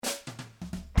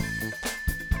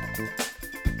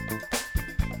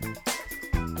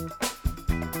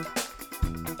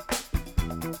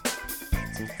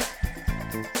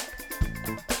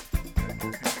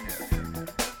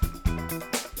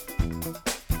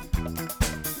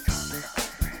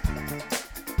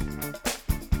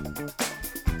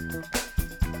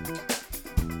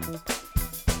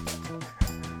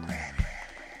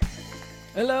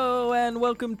Hello and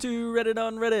welcome to Reddit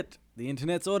on Reddit, the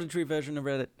internet's auditory version of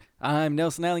Reddit. I'm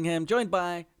Nelson Allingham, joined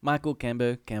by Michael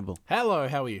Cambo Campbell. Hello,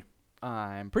 how are you?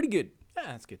 I'm pretty good. Yeah,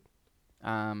 that's good.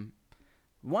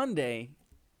 One day,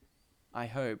 I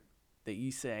hope that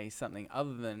you say something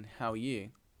other than how are you,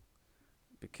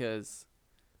 because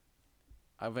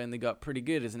I've only got pretty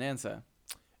good as an answer.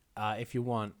 If you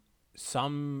want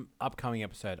some upcoming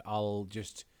episode, I'll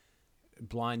just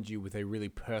blind you with a really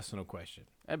personal question.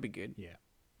 That'd be good. Yeah.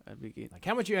 That'd be good. Like,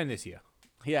 how much you earn this year?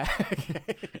 Yeah.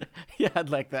 Yeah, I'd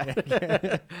like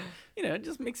that.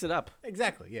 Just mix it up.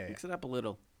 Exactly, yeah. Mix it up a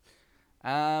little.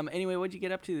 Anyway, what'd you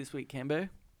get up to this week, Cambo?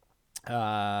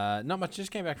 Not much. Just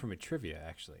came back from a trivia,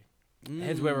 actually.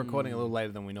 As we're recording a little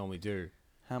later than we normally do.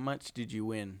 How much did you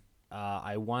win?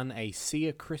 I won a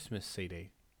Sia Christmas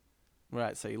CD.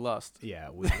 Right, so you lost. Yeah,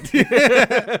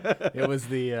 it was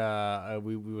the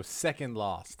we were second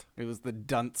last. It was the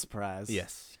dunce prize.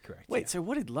 Yes, correct. Wait, so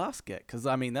what did last get? Because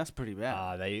that's pretty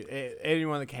bad.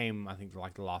 Anyone that came, I think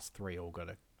like the last three all got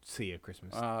a Sia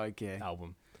Christmas Okay.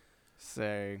 album.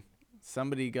 So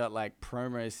somebody got like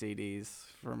promo CDs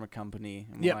from a company.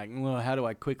 And Yep. like, well, how do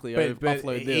I quickly But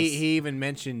offload this? He even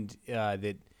mentioned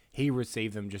that he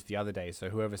received them just the other day. So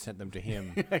whoever sent them to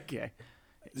him. Okay.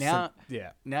 Now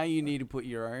you need to put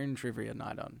your own trivia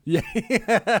night on. Yeah.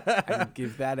 And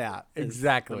give that out. as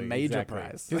Exactly. the major exactly.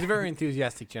 prize. He was a very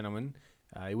enthusiastic gentleman.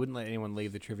 He wouldn't let anyone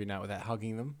leave the trivia night without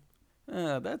hugging them.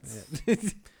 That's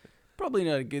probably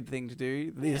not a good thing to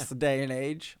do this day and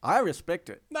age. I respect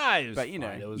it. No, it was But,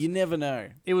 fine. you never know.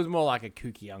 It was more like a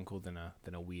kooky uncle than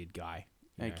a weird guy.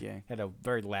 you know. Okay. Had a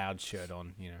very loud shirt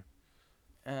on,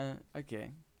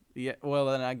 Okay. Yeah, well,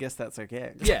 then I guess that's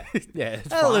okay. Yeah, yeah. It's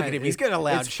Oh, fine. look at him. He's got a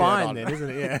loud it's shirt fine on. then, isn't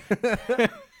it?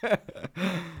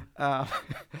 Yeah.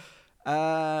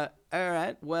 All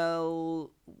right.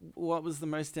 Well, what was the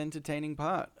most entertaining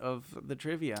part of the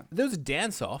trivia? There was a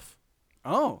dance-off.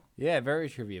 Oh, Yeah, very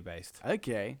trivia-based.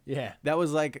 okay. Yeah. That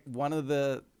was like one of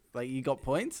the, like, you got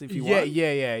points if you Yeah, won?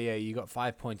 yeah. You got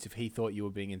 5 points if he thought you were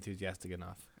being enthusiastic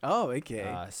enough. Oh,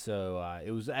 okay. So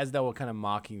it was as they were kind of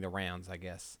marking the rounds, I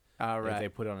guess. All Like, right. They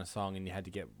put on a song and you had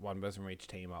to get one person from each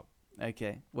team up.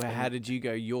 Okay. Well, how did you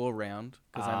go your round?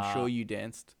 Because I'm sure you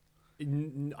danced.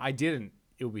 I didn't.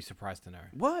 You'll be surprised to know.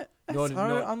 What? That's Nor so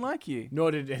did- unlike you.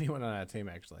 Nor did anyone on our team,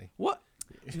 actually. What?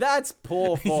 That's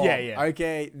poor form. Yeah.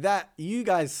 Okay, you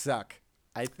guys suck.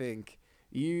 I think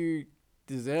you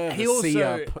deserve He a also see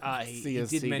a he did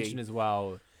CD. mention as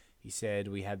well. He said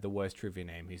we had the worst trivia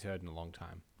name he's heard in a long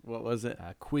time. What was it?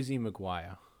 Quizzy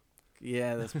Maguire.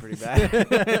 Yeah, that's pretty bad.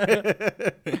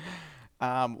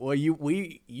 Well, you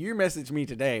messaged me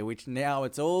today, which now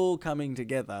it's all coming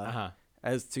together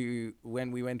as to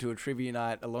when we went to a trivia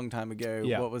night a long time ago.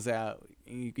 Yeah. What was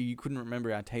you couldn't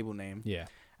remember our table name. Yeah.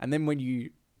 And then when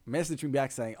you messaged me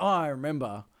back saying, "Oh, I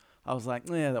remember," I was like,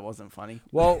 "Yeah, that wasn't funny."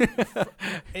 Well,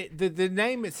 the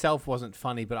name itself wasn't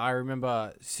funny, but I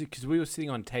remember because we were sitting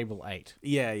on table 8.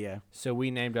 Yeah. So we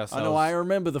named I ourselves know. I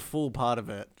remember the full part of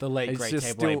it. the late It's great just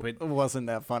table 8. still But wasn't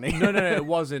that funny. no, it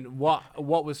wasn't. What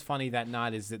was funny that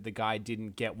night is that the guy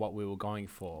didn't get what we were going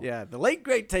for. Yeah, the late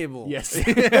great table. Yes.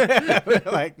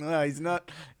 Like, no, he's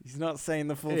not saying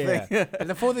the full Yeah. thing. And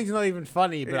the full thing's not even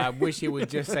funny, but I wish he would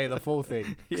just say the full thing.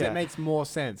 'Cause Yeah. it makes more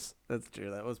sense. That's true.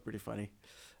 That was pretty funny.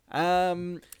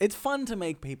 It's fun to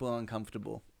make people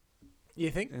uncomfortable,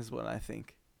 You think? is what I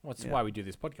think. That's Yeah. why we do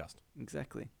this podcast.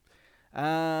 Exactly.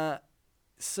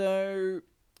 So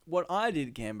what I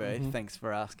did, Cambo, thanks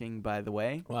for asking, by the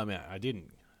way. Well, I mean, I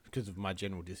didn't because of my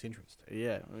general disinterest.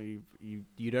 Yeah, well,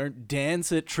 you don't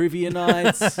dance at trivia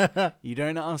nights. You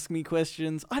don't ask me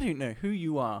questions. I don't know who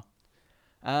you are.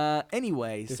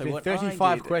 Anyway, There's so been what 35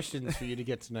 I did, questions for you to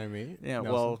get to know me. Yeah,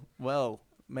 Nelson. well,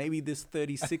 maybe this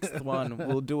 36th one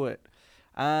will do it.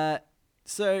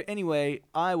 So anyway,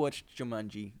 I watched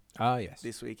Jumanji Ah, yes.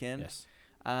 this weekend. Yes.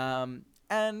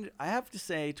 And I have to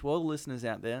say to all the listeners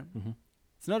out there, Mm-hmm.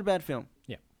 it's not a bad film.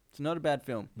 Yeah. It's not a bad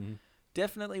film. Mm-hmm.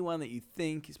 Definitely one that you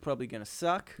think is probably going to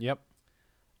suck. Yep.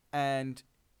 And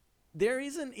there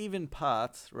isn't even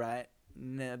parts, right,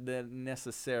 that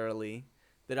necessarily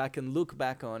that I can look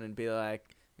back on and be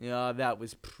like, that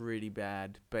was pretty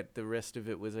bad, but the rest of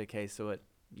it was okay, so it,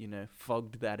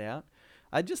 fogged that out.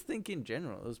 I just think in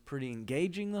general it was pretty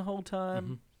engaging the whole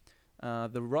time.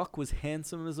 The Rock was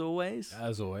handsome as always.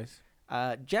 As always.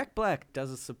 Jack Black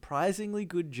does a surprisingly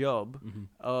good job Mhm.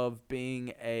 of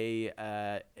being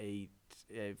a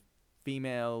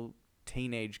female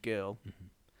teenage girl.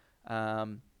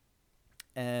 And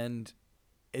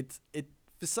it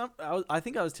for some I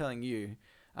think I was telling you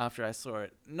after I saw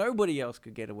it, nobody else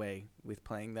could get away with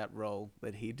playing that role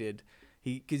that he did.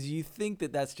 Because you think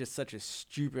that that's just such a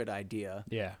stupid idea,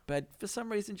 Yeah. but for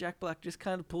some reason Jack Black just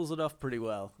kind of pulls it off pretty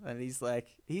well. And he's like,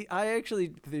 I actually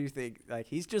do think like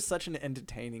he's just such an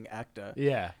entertaining actor.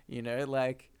 Yeah. You know,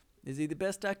 like, is he the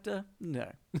best actor?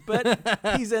 No, but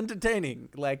he's entertaining.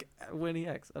 Like when he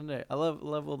acts, I don't know. I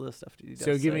love all the stuff that he does.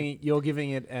 So you're giving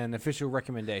it an official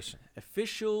recommendation.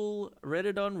 Official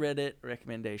Reddit on Reddit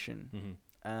recommendation.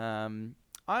 Mm-hmm.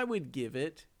 I would give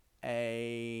it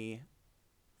a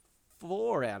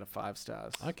 4 out of 5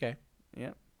 stars. Okay.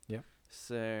 Yep. Yep.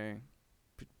 So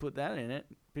put that in it.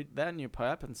 Put that in your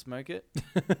pipe and smoke it.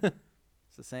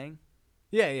 It's the saying.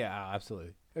 Yeah,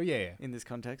 absolutely. Oh, yeah. In this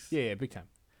context. Yeah, big time.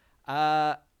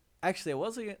 Actually, I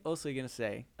was also going to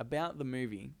say about the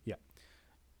movie. Yeah.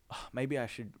 Maybe I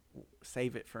should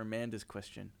save it for Amanda's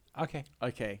question. Okay.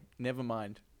 Okay, never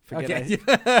mind.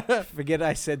 Forget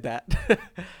I said that.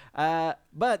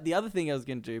 But the other thing I was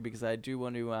going to do, because I do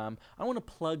want to, I want to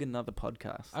plug another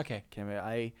podcast. Okay.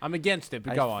 I'm against it,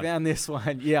 but go on. I found this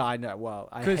one. Yeah, I know. Well,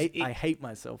 I hate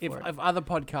myself for it. If other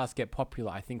podcasts get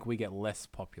popular, I think we get less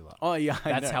popular. Oh, yeah,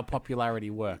 That's how popularity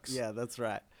works. Yeah, that's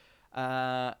right.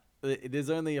 There's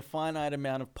only a finite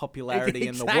amount of popularity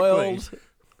in the Exactly. world.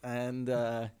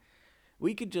 And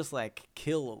we could just, like,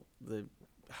 kill the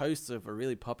hosts of a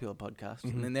really popular podcast,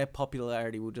 and then their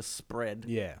popularity will just spread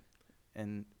Yeah.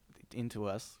 and into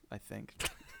us, I think.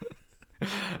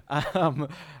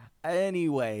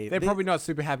 Anyway, They're probably not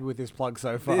super happy with this plug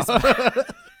so far.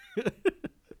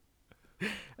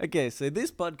 Okay, so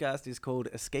this podcast is called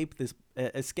Escape This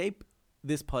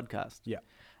Podcast. Yeah.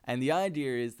 And the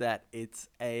idea is that it's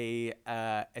a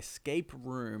escape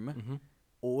room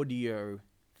audio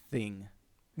thing.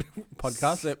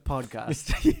 Podcast?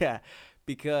 Podcast. Yeah.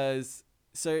 Because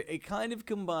so it kind of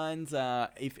combines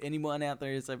if anyone out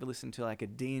there has ever listened to like a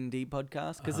D&D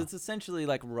podcast, because it's essentially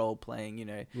like role playing, you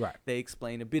know. Right. They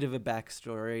explain a bit of a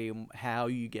backstory and how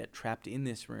you get trapped in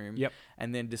this room. Yep.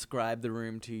 And then describe the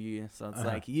room to you. So it's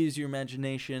like use your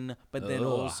imagination, but then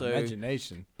also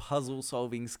imagination, puzzle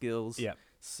solving skills. Yep.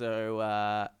 So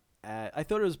I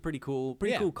thought it was pretty cool.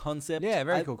 Cool concept. Yeah,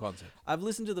 very cool concept. I've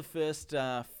listened to the first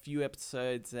few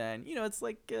episodes, and you know, it's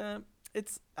like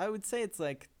I would say it's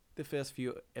like the first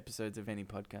few episodes of any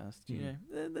podcast. You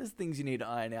know, there's things you need to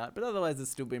iron out, but otherwise, it's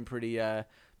still been pretty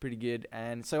good.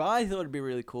 And so I thought it'd be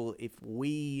really cool if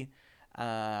we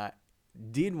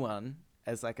did one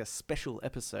as like a special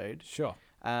episode. Sure.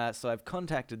 So I've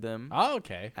contacted them. Oh,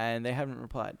 okay. And they haven't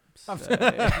replied.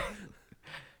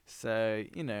 So,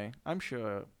 you know, I'm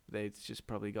sure they just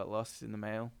probably got lost in the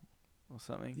mail or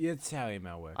something. Yeah, that's how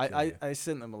email works. I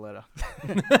sent them a letter.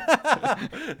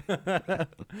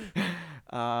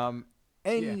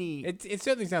 It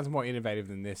certainly sounds more innovative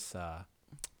than this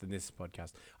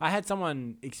podcast. I had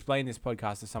someone explain this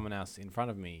podcast to someone else in front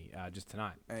of me just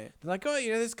tonight. Oh, yeah. They're like, oh,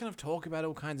 you know, this kind of talk about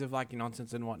all kinds of like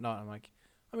nonsense and whatnot. I'm like,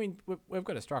 I mean, we've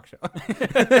got a structure.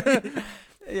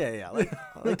 Yeah. Like,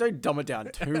 don't dumb it down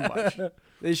too much.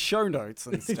 There's show notes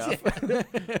and stuff.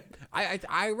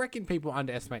 I reckon people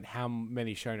underestimate how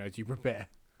many show notes you prepare.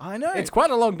 I know. It's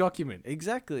quite a long document.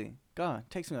 Exactly. God, it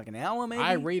takes me like an hour maybe.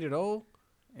 I read it all.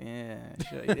 Yeah,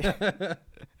 sure.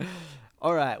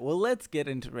 All right, well, let's get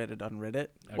into Reddit on Reddit.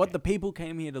 Okay. What the people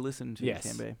came here to listen to, yes.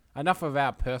 Cambo. Enough of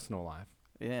our personal life.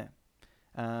 Yeah.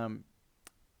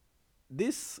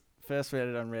 This first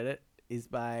Reddit on Reddit is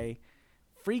by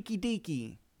Freaky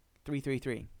Deaky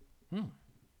 333.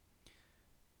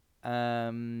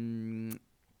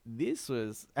 This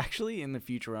was actually in the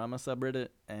Futurama subreddit,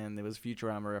 and there was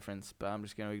Futurama reference, but I'm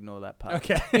just going to ignore that part.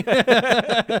 Okay.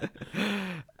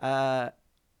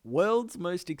 World's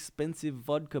most expensive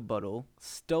vodka bottle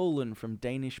stolen from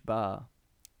Danish bar,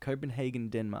 Copenhagen,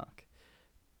 Denmark.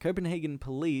 Copenhagen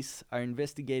police are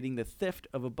investigating the theft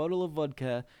of a bottle of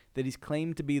vodka that is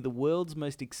claimed to be the world's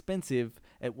most expensive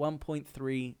at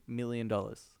 $1.3 million.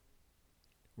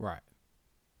 Right.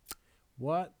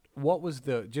 What was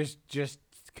the just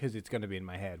because it's going to be in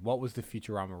my head? What was the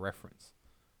Futurama reference?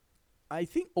 I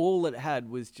think all it had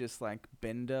was just like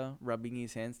Bender rubbing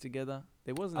his hands together.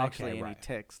 There wasn't actually any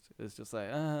text. It was just like,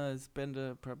 it's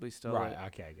Bender probably stole it.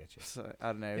 Okay, I get you. So I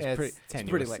don't know. It's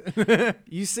pretty late.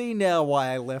 You see now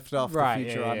why I left off the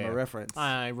Futurama reference.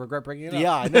 I regret bringing it up.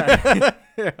 Yeah, I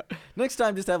know. Next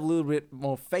time, just have a little bit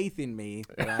more faith in me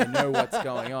that I know what's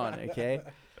going on. Okay.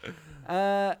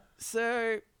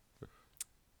 So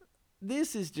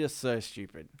this is just so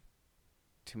stupid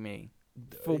to me.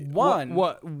 For one,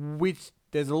 which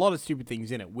there's a lot of stupid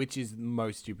things in it. Which is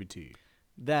most stupid to you?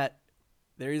 that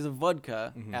there is a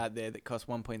vodka out there that costs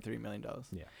 $1.3 million.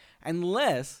 Yeah.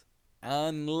 Unless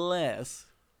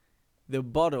the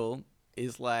bottle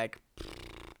is like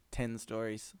 10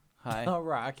 stories high. Oh,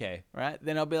 right. Okay. Right?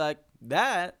 Then I'll be like,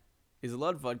 that is a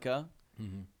lot of vodka.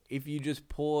 Mm-hmm. If you just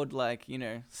poured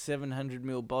 700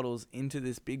 ml bottles into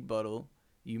this big bottle,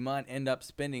 you might end up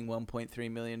spending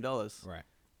 $1.3 million. Right.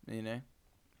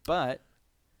 But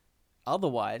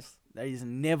otherwise, that is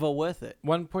never worth it.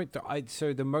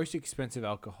 So the most expensive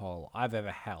alcohol I've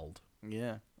ever held,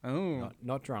 Yeah. Oh.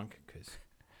 not drunk, because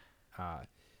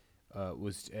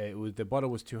the bottle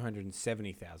was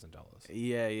 $270,000.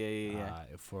 Yeah.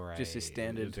 For Just a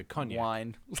standard it was a cognac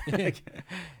wine.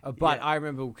 But I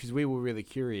remember because we were really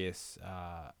curious,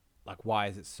 why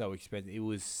is it so expensive? It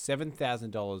was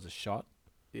 $7,000 a shot.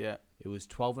 Yeah. It was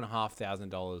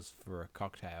 $12,500 for a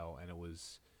cocktail, and it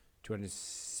was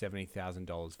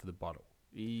 $270,000 for the bottle.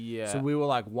 Yeah. So we were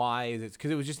like, why is it?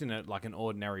 Because it was just in an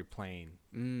ordinary plain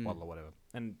bottle or whatever.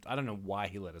 And I don't know why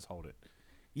he let us hold it.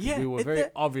 Yeah. We were very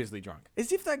obviously drunk.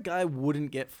 As if that guy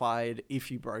wouldn't get fired if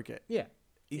you broke it. Yeah.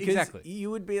 Because Exactly. You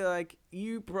would be like,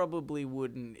 you probably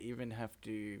wouldn't even have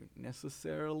to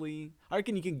necessarily. I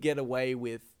reckon you can get away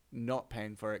with not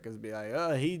paying for it because it'd be like,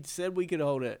 oh, he said we could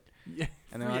hold it. Yeah.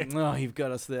 And they're like, no, you've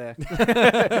got us there.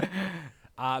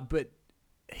 But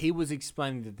he was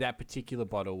explaining that particular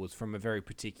bottle was from a very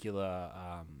particular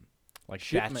batch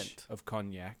Shipment. of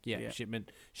cognac. Yeah.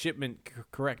 Shipment,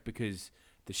 correct, because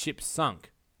the ship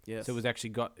sunk. Yes. So it was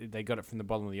actually they got it from the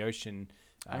bottom of the ocean.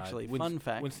 Actually, fun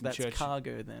fact, Winston that's Churchill.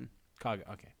 cargo then. Cargo,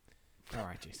 okay. All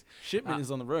right, jeez. Shipment is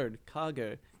on the road.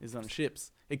 Cargo is on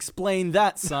ships. Explain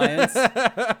that, science.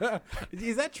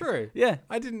 Is that true? Yeah.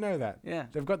 I didn't know that. Yeah.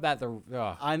 They've got that.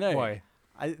 I know. Boy.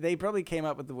 They probably came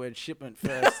up with the word shipment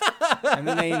first, and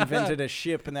then they invented a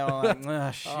ship, and they were like,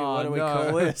 what do we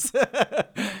call this?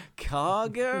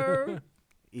 Cargo?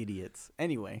 Idiots.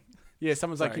 Anyway. Yeah,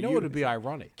 someone's like, Sorry, what would be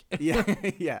ironic?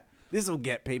 Yeah. This will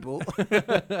get people.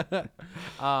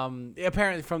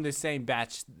 Apparently from this same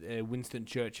batch, Winston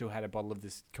Churchill had a bottle of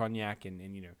this cognac and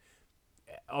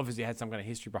obviously had some kind of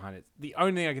history behind it. The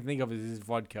only thing I can think of is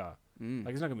vodka.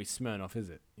 Like, it's not going to be Smirnoff, is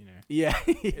it? Yeah.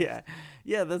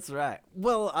 Yeah, that's right.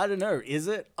 Well, I don't know. Is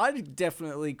it? I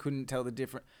definitely couldn't tell the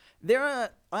difference.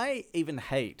 I even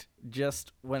hate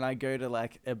just when I go to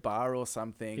a bar or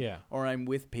something, or I'm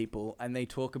with people and they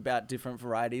talk about different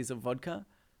varieties of vodka.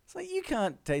 It's like, you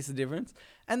can't taste the difference.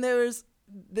 And there's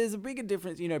a bigger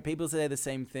difference. People say the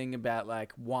same thing about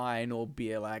wine or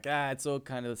beer, it's all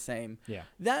kind of the same. Yeah.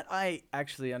 That I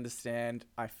actually understand.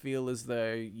 I feel as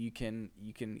though you can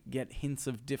get hints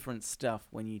of different stuff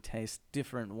when you taste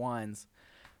different wines.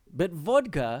 But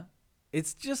vodka,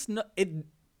 it's just not it.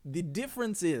 The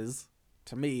difference is,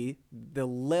 to me, the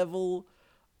level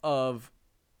of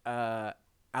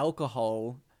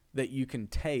alcohol that you can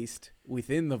taste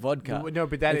within the vodka. No,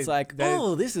 but that it's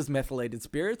is this is methylated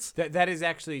spirits. That is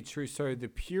actually true. So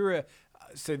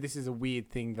so this is a weird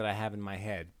thing that I have in my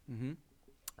head,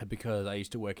 because I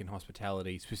used to work in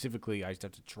hospitality. Specifically, I used to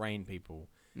have to train people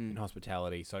in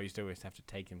hospitality. So I used to always have to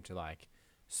take them to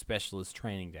specialist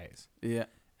training days. Yeah.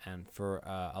 And for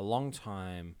a long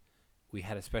time, we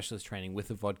had a specialist training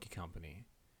with a vodka company.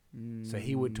 So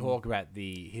he would talk about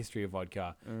the history of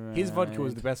vodka. Right. His vodka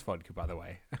was the best vodka, by the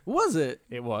way. Was it?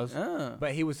 It was. Oh.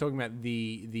 But he was talking about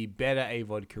the better a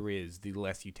vodka is, the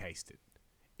less you taste it.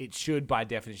 It should, by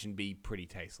definition, be pretty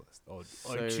tasteless. Or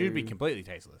it should be completely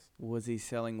tasteless. Was he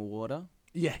selling water?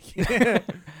 Yeah.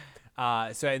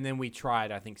 And then we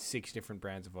tried, I think, 6 different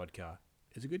brands of vodka.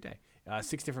 It was a good day.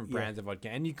 6 different brands of vodka.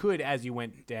 And you could, as you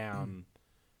went down...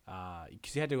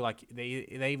 because you had to they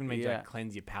even made you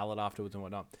cleanse your palate afterwards and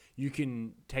whatnot. You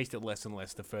can taste it less and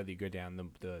less the further you go down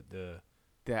the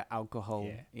alcohol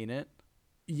in it.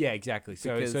 Yeah, exactly.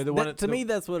 So because the one to me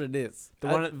that's what it is.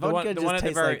 Vodka just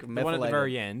tastes like the one at the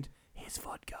very end. Here's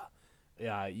vodka.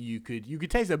 You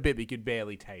could taste a bit, but you could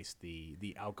barely taste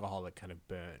the alcoholic kind of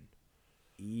burn.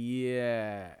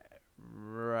 Yeah,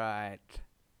 right.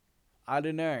 I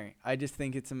don't know. I just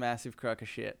think it's a massive crock of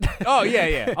shit. Oh,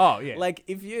 yeah. Oh, yeah.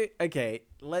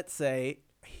 Let's say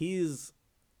his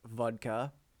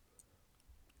vodka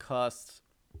costs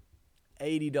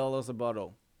 $80 a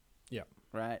bottle. Yeah.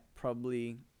 Right?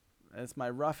 Probably, that's my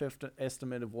rough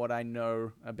estimate of what I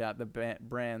know about the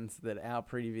brands that our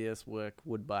previous work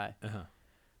would buy. Uh-huh.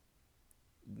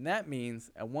 That means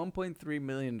a $1.3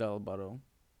 million bottle,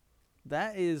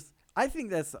 I think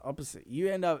that's the opposite. You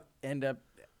end up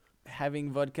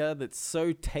having vodka that's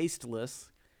so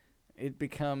tasteless, it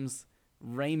becomes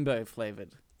rainbow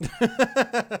flavored.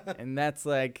 And that's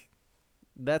the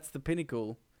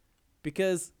pinnacle.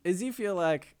 Because as if you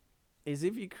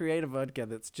create a vodka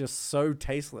that's just so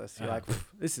tasteless, you're like,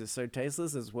 this is so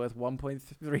tasteless, it's worth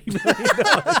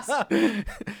 $1.3 million.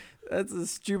 That's the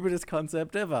stupidest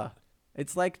concept ever.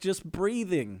 It's like just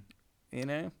breathing, you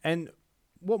know? And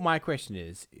what my question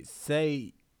is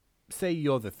say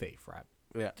you're the thief, right?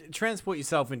 Yeah. Transport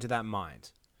yourself into that mind.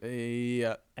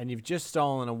 Yeah. And you've just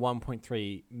stolen a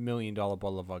 $1.3 million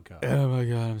bottle of vodka. Oh my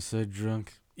God, I'm so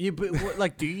drunk. Yeah, but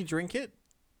like, do you drink it?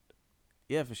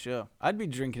 Yeah, for sure. I'd be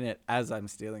drinking it as I'm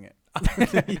stealing it.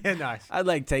 Yeah, nice. I'd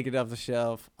like take it off the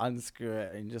shelf, unscrew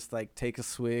it, and just like take a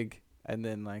swig and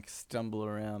then like stumble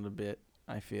around a bit.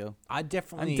 I feel I'm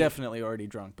definitely already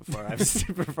drunk before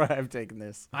I've taken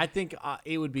this. I think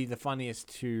it would be the funniest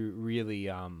to really,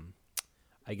 I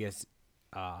guess,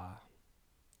 have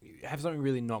something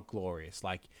really not glorious.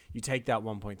 Like you take that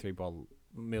 $1.3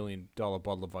 million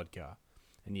bottle of vodka,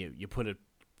 and you put a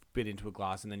bit into a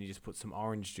glass, and then you just put some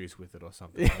orange juice with it or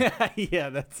something. Yeah,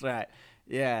 that's right.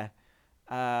 Yeah,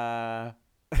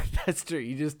 that's true.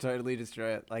 You just totally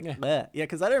destroy it. Like, yeah,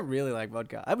 because I don't really like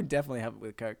vodka. I would definitely have it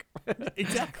with Coke.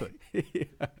 Exactly. Yeah.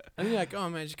 And you're like, oh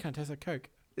man, it just kind of tastes like Coke.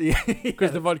 Yeah,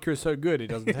 because the vodka is so good, it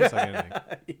doesn't taste like anything.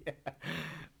 Yeah.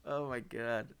 Oh my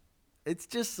God, it's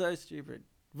just so stupid.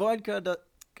 Vodka. God,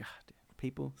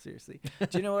 people, seriously.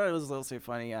 Do you know what was also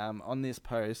funny? On this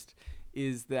post,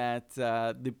 is that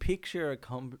the picture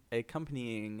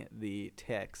accompanying the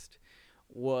text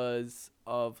was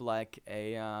of like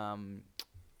a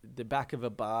the back of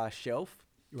a bar shelf,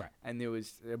 right? And there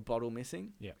was a bottle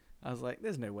missing. Yeah, I was like,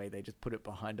 "There's no way they just put it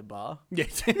behind a bar."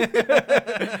 Yes.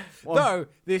 Though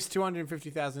this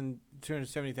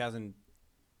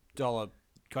 $270,000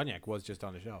 cognac was just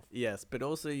on the shelf. Yes, but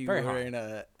also you Very were high. in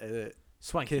a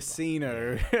Swanky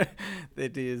casino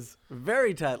that is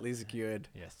very tightly secured.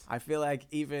 Yes. I feel like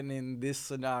even in this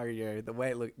scenario, the way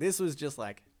it looked, this was just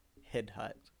like head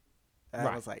height. And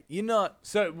I was like, you're not.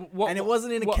 So what? And it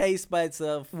wasn't in a case by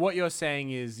itself. What you're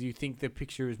saying is you think the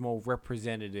picture is more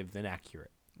representative than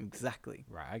accurate. Exactly.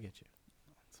 Right, I get you.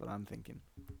 That's what I'm thinking.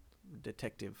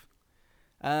 Detective.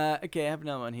 Okay, I have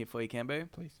another one here for you, Cambo.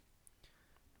 Please.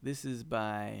 This is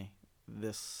by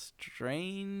The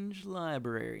Strange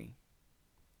Library.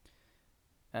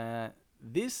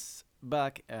 This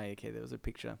buck. Okay, there was a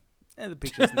picture. The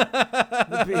picture's not.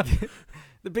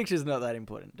 The picture's not that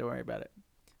important. Don't worry about it.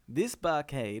 This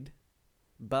barcade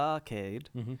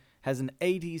has an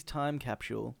 80s time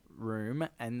capsule room,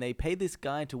 and they pay this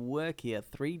guy to work here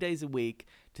 3 days a week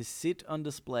to sit on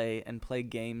display and play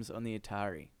games on the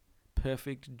Atari.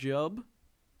 Perfect job?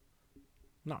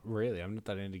 Not really. I'm not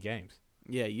that into games.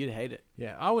 Yeah, you'd hate it.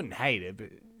 Yeah, I wouldn't hate it,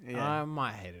 but Yeah. I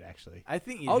might hate it actually. I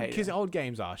think you'd hate it. Because old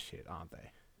games are shit, aren't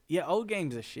they? Yeah, old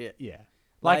games are shit. Yeah.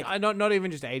 Like not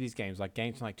even just 80s games, like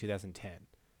games from like 2010.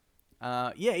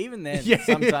 Yeah, even then, Yeah.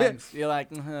 sometimes you're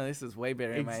like, this is way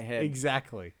better in my head.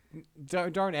 Exactly.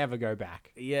 Don't ever go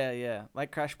back. Yeah.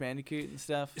 Like Crash Bandicoot and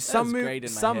stuff. Some great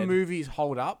in my some head. movies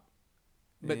hold up,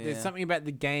 but Yeah. there's something about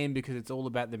the game because it's all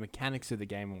about the mechanics of the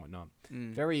game and whatnot.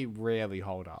 Very rarely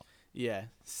hold up. Yeah,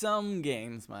 some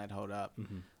games might hold up.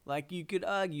 Like you could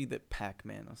argue that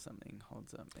Pac-Man or something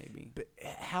holds up, maybe. But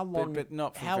how long? But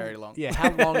not for very long. Yeah,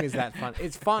 how long is that fun?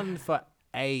 It's fun for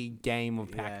a game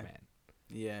of Yeah. Pac-Man.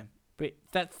 Yeah. But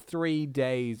that's 3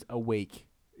 days a week.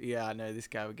 Yeah, I know this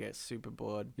guy would get super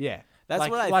bored. Yeah. That's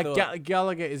what I like thought.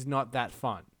 Gallagher is not that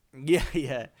fun.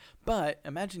 Yeah. But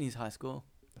imagine his high score.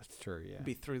 That's true, yeah. It'd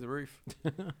be through the roof.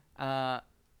 Yeah,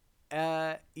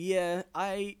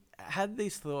 I had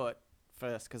this thought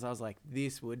first because I was like,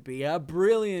 this would be a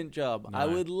brilliant job. No. I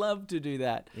would love to do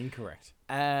that. Incorrect.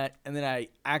 And then I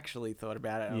actually thought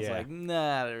about it. And I was like,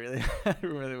 nah, I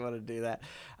don't really want to do that.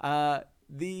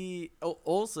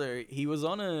 Also, he was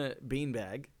on a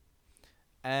beanbag,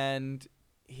 and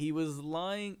he was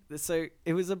lying. So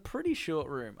it was a pretty short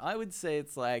room. I would say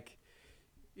it's like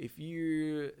if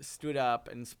you stood up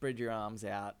and spread your arms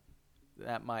out,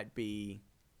 it might only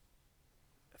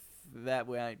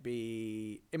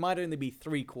be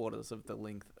 3/4 of the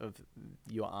length of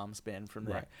your arm span from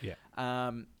there. Right. Yeah.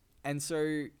 And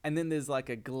then there's like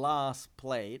a glass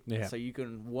plate, Yeah. so you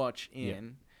can watch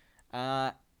in.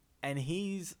 And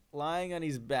he's lying on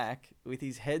his back with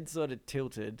his head sort of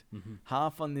tilted,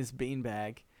 half on this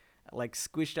beanbag, like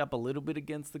squished up a little bit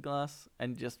against the glass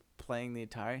and just playing the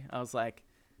Atari. I was like,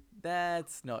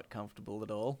 that's not comfortable at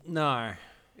all. No.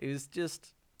 It was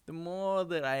just, the more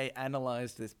that I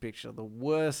analyzed this picture, the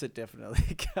worse it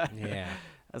definitely got. Yeah.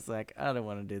 I was like, I don't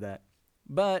want to do that.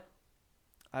 But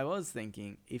I was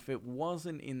thinking, if it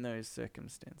wasn't in those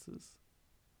circumstances,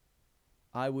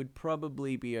 I would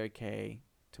probably be okay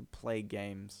to play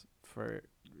games for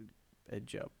a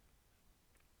job.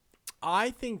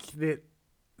 I think that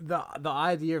the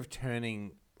idea of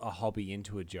turning a hobby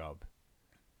into a job,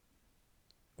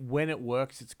 when it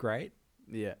works, it's great.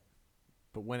 Yeah.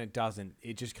 But when it doesn't,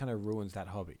 it just kind of ruins that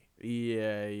hobby.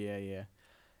 Yeah.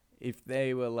 If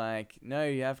they were like, no,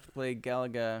 you have to play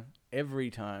Galaga every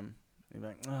time, you're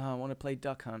like, oh, I want to play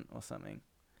Duck Hunt or something.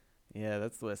 Yeah,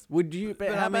 that's the worst. Would you?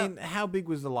 But how big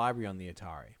was the library on the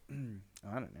Atari?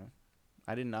 I don't know.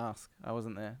 I didn't ask. I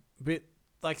wasn't there. But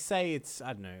like, say it's,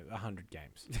 I don't know, 100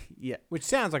 games. Yeah. Which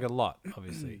sounds like a lot,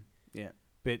 obviously. Yeah.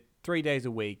 But 3 days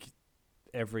a week,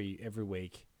 every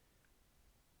week,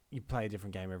 you play a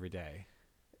different game every day.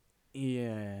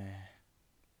 Yeah.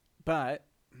 But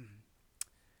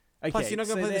okay, plus, you're not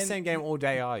going to play the same game all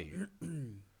day, are you?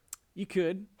 You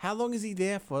could. How long is he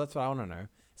there for? That's what I want to know.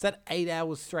 Is that 8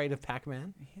 hours straight of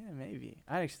Pac-Man? Yeah, maybe.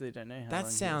 I actually don't know how long That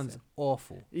he sounds was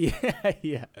awful. there.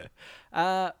 Yeah.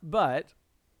 But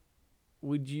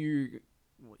would you...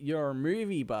 You're a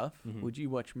movie buff. Mhm. Would you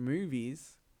watch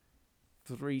movies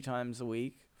 3 times a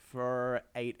week for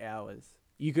 8 hours?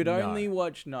 You could No. only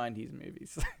watch 90s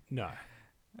movies. No.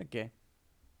 Okay.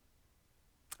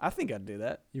 I think I'd do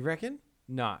that. You reckon?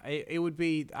 No. It would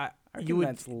be... I reckon you would,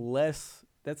 that's less...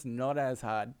 That's not as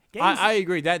hard. I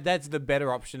agree. That's the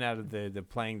better option out of the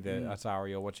playing the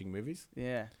Atari or watching movies.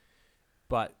 Yeah.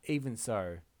 But even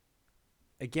so,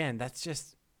 again, that's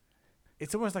just...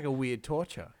 It's almost like a weird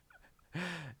torture.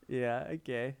 Yeah,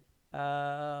 okay.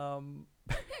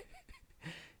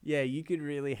 Yeah, you could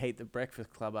really hate The Breakfast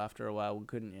Club after a while,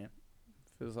 couldn't you?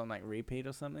 If it was on like repeat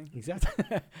or something. Exactly.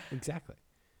 Exactly.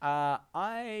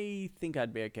 I think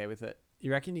I'd be okay with it.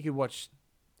 You reckon you could watch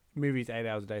movies 8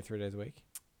 hours a day, 3 days a week?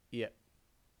 Yeah.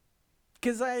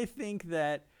 Because I think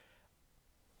that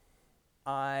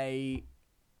I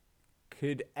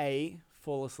could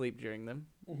fall asleep during them.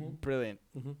 Mm-hmm. Brilliant.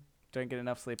 Mm-hmm. Don't get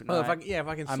enough sleep at Oh, night. if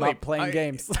I can I'm sleep. up playing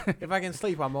games. If I can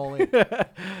sleep, I'm all in.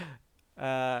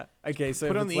 Okay, so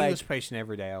Put if on it's the like, English patient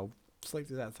every day. I'll sleep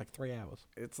to that. It's like 3 hours.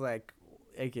 it's like,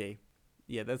 okay,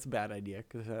 yeah, that's a bad idea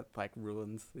because that like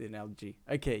ruins the analogy.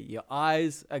 Okay, your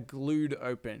eyes are glued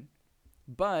open,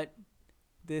 but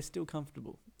they're still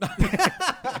comfortable.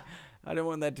 I don't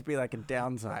want that to be like a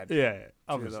downside. Yeah, to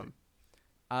obviously.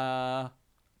 them.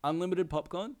 Unlimited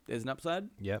popcorn. There's an upside.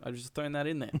 Yep. I've just thrown that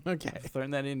in there. Okay. I've thrown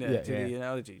that in there Yeah, to yeah. the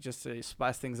analogy just to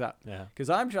spice things up. Yeah.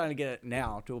 Because I'm trying to get it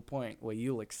now to a point where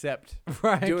you'll accept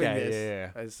Right. doing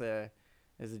okay, this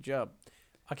as a job.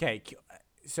 Okay.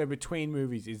 So between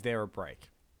movies, is there a break?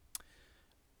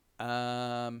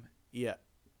 Yeah.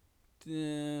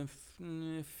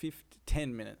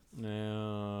 10 minutes.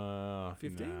 No.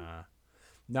 15? Nah.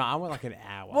 No, I want like an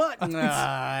hour. What? No.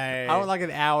 I want like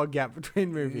an hour gap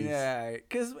between movies. Yeah.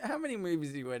 Because how many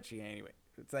movies are you watching anyway?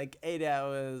 It's like 8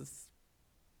 hours.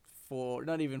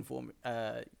 Not even 4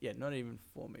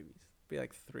 movies. Be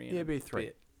like 3. Yeah, it'd be 3.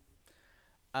 Bit.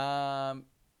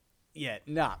 Yeah,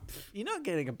 nah. You're not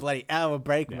getting a bloody hour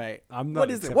break, Yeah, mate. I'm not.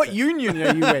 What is it? What union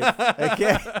are you with?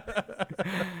 Okay.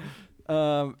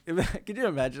 Could you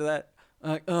imagine that?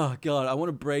 Like, oh god, I want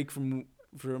to break from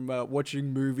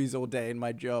watching movies all day in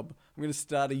my job. I'm gonna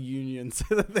start a union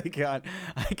so that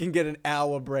I can get an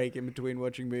hour break in between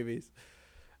watching movies.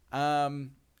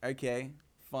 Okay,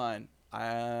 fine. So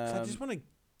I just want to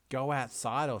go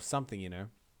outside or something, you know.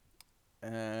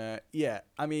 Yeah.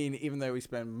 I mean, even though we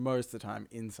spend most of the time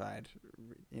inside,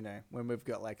 you know, when we've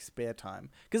got like spare time,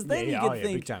 because then you could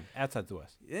think big time. Outside's the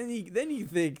worst. then you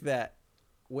think that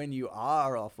when you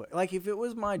are off work, like if it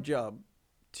was my job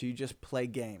to just play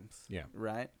games, Yeah.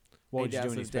 right? What would 8 you do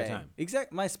hours in your a spare day. time?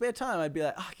 Exactly. My spare time, I'd be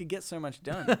like, I could get so much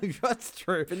done. That's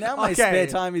true. But now my spare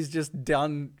time is just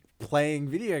done playing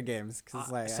video games. Cause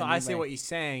it's like, So I see what you're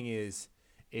saying is,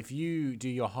 if you do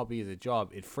your hobby as a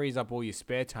job, it frees up all your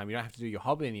spare time. You don't have to do your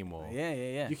hobby anymore.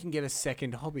 Yeah. You can get a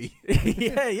second hobby.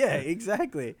 yeah,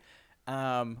 exactly.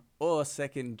 Or a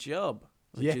second job,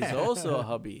 which is also a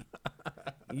hobby.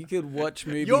 You could watch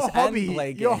movies and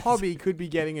play games. Your hobby could be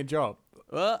getting a job.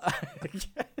 Well,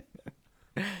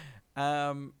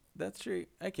 that's true.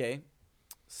 Okay,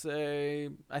 so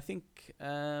I think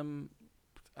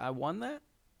I won that.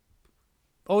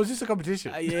 Oh, is this a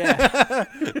competition? Yeah,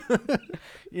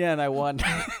 yeah, and I won.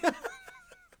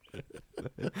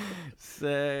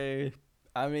 So,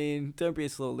 I mean, don't be a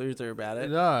slow loser about it.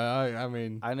 No, I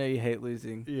mean, I know you hate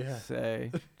losing. Yeah. So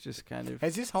just kind of.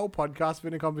 has this whole podcast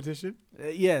been a competition?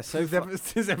 Yeah. So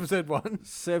Since episode 1.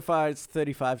 so far it's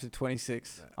 35 to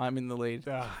 26. I'm in the lead.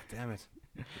 Ah, damn it.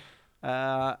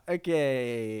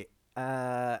 Okay.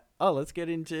 Let's get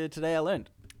into Today I Learned.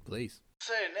 Please.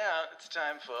 So now it's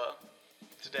time for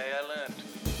Today I Learned.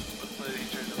 Let's play the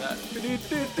intro to that.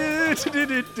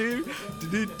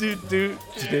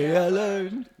 Today I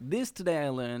Learned. This Today I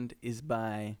Learned is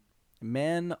by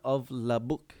Man of La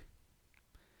Book.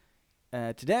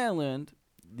 Today I learned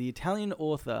the Italian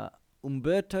author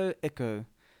Umberto Eco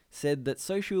said that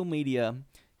social media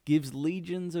gives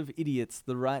legions of idiots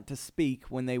the right to speak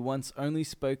when they once only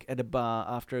spoke at a bar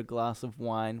after a glass of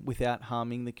wine without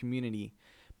harming the community.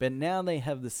 But now they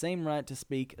have the same right to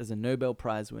speak as a Nobel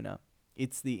Prize winner.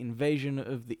 It's the invasion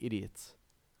of the idiots.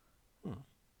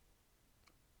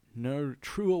 No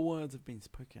truer words have been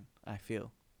spoken, I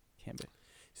feel. Can be.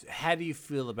 So how do you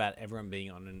feel about everyone being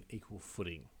on an equal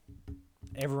footing?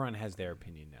 Everyone has their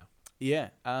opinion now. Yeah,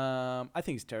 I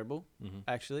think it's terrible,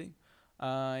 actually.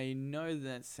 I know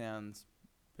that sounds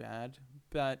bad,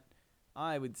 but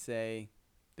I would say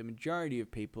the majority of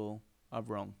people are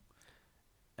wrong.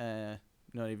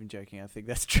 Not even joking, I think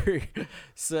that's true.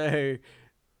 So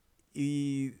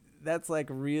that's like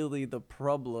really the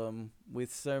problem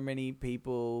with so many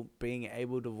people being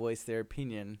able to voice their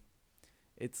opinion.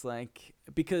 It's like,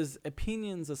 because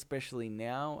opinions, especially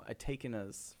now, are taken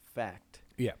as fact.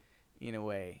 Yeah. In a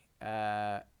way.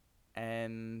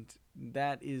 And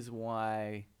that is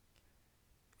why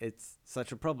it's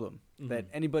such a problem that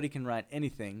anybody can write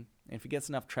anything. And if it gets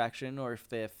enough traction, or if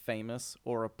they're famous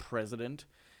or a president,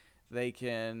 they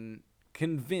can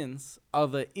convince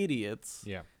other idiots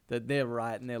that they're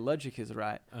right and their logic is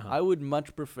right. I would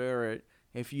much prefer it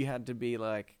if you had to be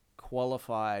like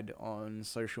qualified on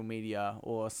social media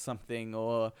or something,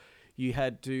 or you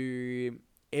had to,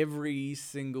 every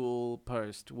single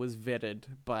post was vetted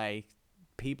by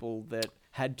people that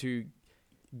had to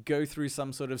go through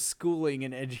some sort of schooling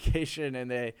and education, and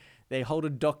they hold a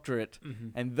doctorate,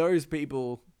 and those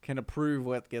people can approve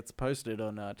what gets posted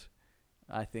or not.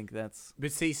 I think that's...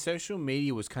 But see, social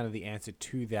media was kind of the answer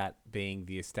to that being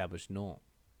the established norm.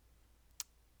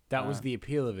 That was the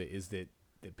appeal of it, is that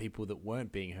the people that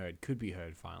weren't being heard could be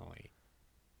heard finally.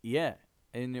 Yeah,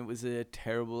 and it was a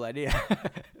terrible idea.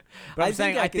 But I'm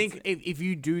saying, I think if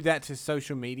you do that to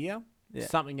social media,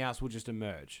 something else will just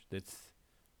emerge. That's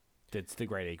the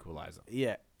great equalizer.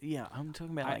 Yeah, I'm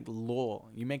talking about like law.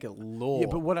 You make it law. Yeah,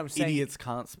 but what I'm saying, idiots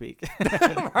can't speak.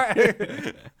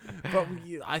 Right. But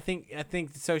I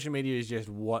think social media is just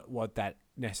what that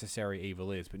necessary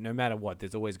evil is. But no matter what,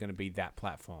 there's always going to be that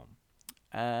platform.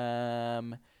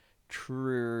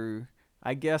 True.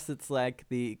 I guess it's like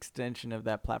the extension of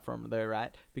that platform, though,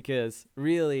 right? Because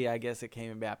really, I guess it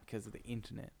came about because of the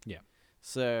internet. Yeah.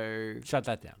 So shut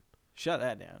that down. Yeah.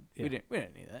 We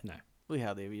don't need that. No. We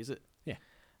hardly ever use it. Yeah.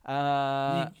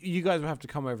 You guys will have to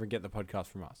come over and get the podcast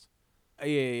from us.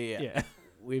 Yeah.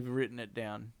 We've written it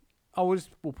down. Oh,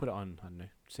 we'll put it on, I don't know,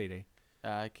 CD.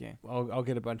 Okay. I'll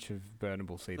get a bunch of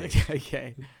burnable CDs.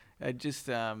 Okay.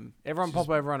 Everyone pop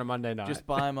over on a Monday night. Just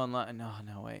buy them online.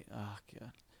 No, wait. Oh,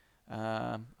 God.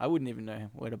 I wouldn't even know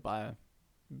where to buy a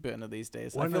burner these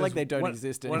days. I feel like they don't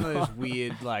exist anymore. One of those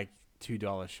weird, like,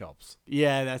 $2 shops.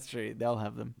 Yeah, that's true. They'll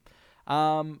have them.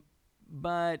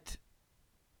 But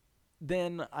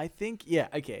then I think,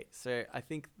 so I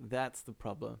think that's the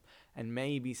problem, and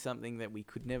maybe something that we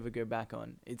could never go back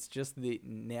on. It's just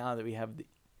now that we have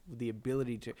the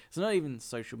ability to, it's not even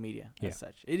social media as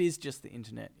such. It is just the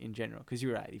internet in general, because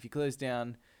you're right. If you close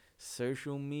down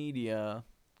social media,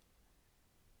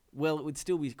 well, it would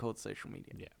still be called social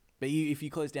media. Yeah. But if you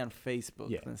close down Facebook,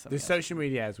 then the social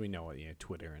media as we know it,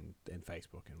 Twitter and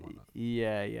Facebook and whatnot.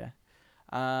 Yeah.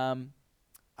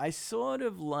 I sort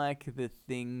of like the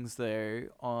things, though,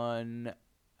 on...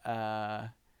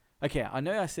 okay, I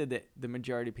know I said that the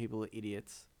majority of people are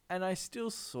idiots, and I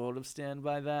still sort of stand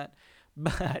by that,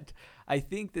 but I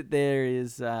think that there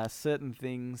is certain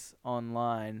things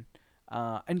online...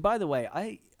 and by the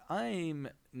way, I'm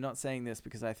not saying this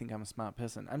because I think I'm a smart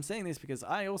person. I'm saying this because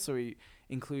I also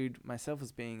include myself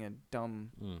as being a dumb...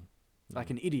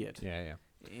 like an idiot. Yeah.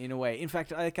 In a way. In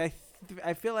fact, I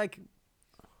feel like...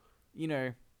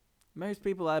 most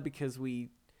people are, because we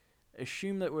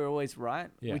assume that we're always right,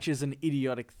 which is an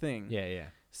idiotic thing. Yeah.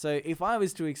 So if I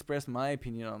was to express my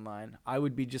opinion online, I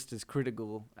would be just as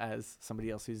critical as somebody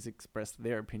else who's expressed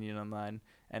their opinion online,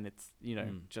 and it's,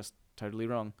 just totally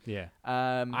wrong. Yeah.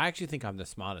 I actually think I'm the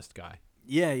smartest guy.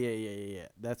 Yeah.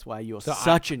 That's why you're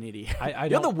such an idiot. You're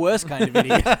don't... the worst kind of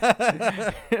idiot.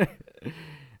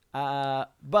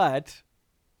 But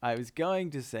I was going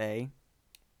to say...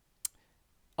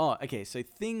 Oh, okay. So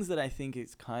things that I think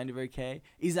is kind of okay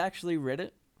is actually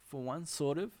Reddit, for one,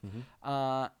 sort of.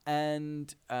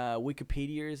 And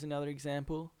Wikipedia is another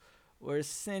example, where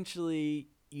essentially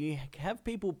you have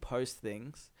people post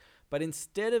things, but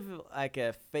instead of like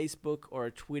a Facebook or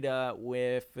a Twitter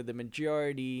where for the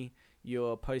majority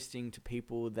you're posting to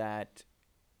people that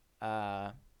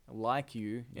like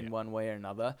you in one way or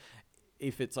another,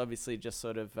 if it's obviously just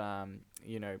sort of,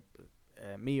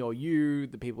 me or you,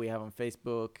 the people we have on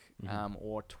Facebook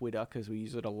or Twitter, because we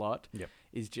use it a lot,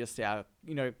 is just our,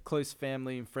 close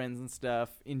family and friends and stuff.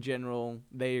 In general,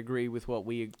 they agree with what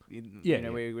we, we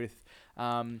agree with.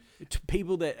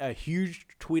 People that are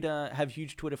have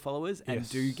huge Twitter followers and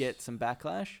do get some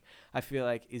backlash, I feel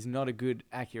like is not a good,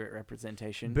 accurate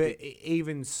representation. But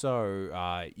even so,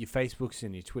 your Facebooks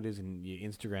and your Twitters and your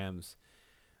Instagrams,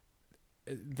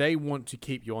 they want to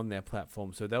keep you on their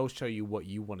platform, so they'll show you what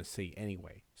you want to see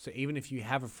anyway. So even if you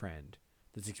have a friend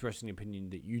that's expressing an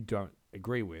opinion that you don't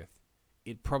agree with,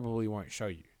 it probably won't show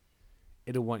you.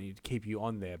 It'll want you to keep you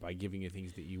on there by giving you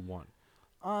things that you want.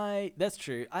 That's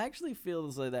true. I actually feel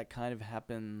as though that kind of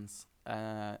happens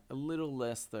a little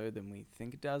less though than we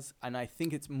think it does, and I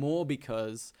think it's more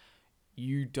because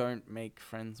you don't make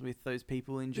friends with those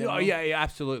people in general. Oh yeah,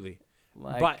 absolutely.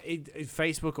 Like, but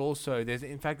Facebook also, there's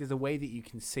a way that you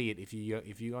can see it if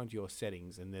you go into your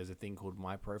settings and there's a thing called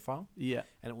My Profile. Yeah.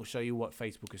 And it will show you what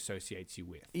Facebook associates you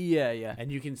with. Yeah. And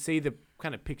you can see the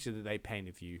kind of picture that they paint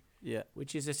of you. Yeah.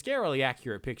 Which is a scarily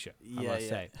accurate picture, I must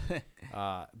say.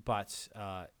 But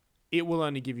it will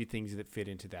only give you things that fit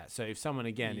into that. So if someone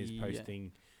again is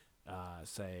posting,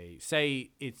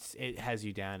 say it has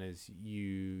you down as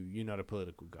you're not a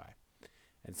political guy,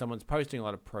 and someone's posting a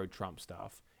lot of pro-Trump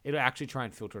stuff, it'll actually try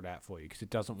and filter it out for you because it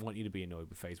doesn't want you to be annoyed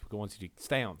with Facebook. It wants you to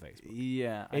stay on Facebook.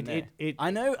 Yeah,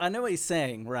 I know what you're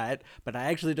saying, right? But I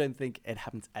actually don't think it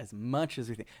happens as much as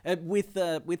we think.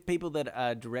 With people that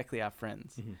are directly our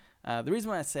friends. Mm-hmm. The reason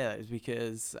why I say that is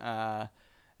because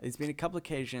there's been a couple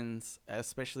occasions,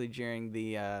 especially during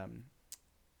the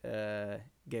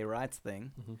gay rights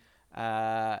thing,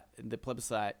 the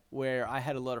plebiscite, where I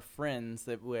had a lot of friends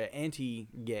that were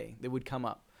anti-gay that would come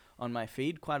up on my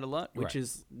feed quite a lot, which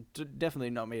is definitely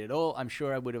not me at all. I'm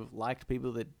sure I would have liked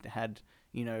people that had,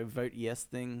 vote yes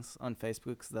things on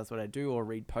Facebook because that's what I do, or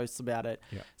read posts about it.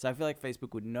 Yeah. So I feel like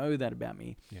Facebook would know that about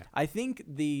me. Yeah. I think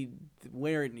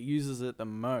where it uses it the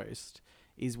most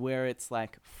is where it's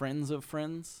like friends of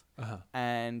friends,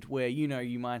 and where,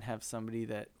 you might have somebody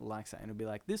that likes it and it'll be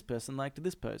like, this person liked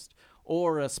this post,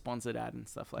 or a sponsored ad and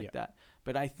stuff like that.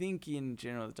 But I think in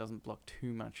general, it doesn't block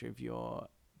too much of your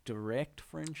direct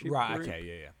friendship group.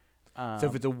 Okay, yeah. So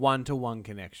if it's a one-to-one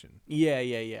connection.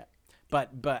 Yeah.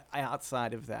 But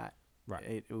outside of that,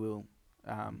 it will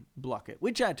block it,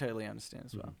 which I totally understand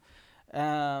as well.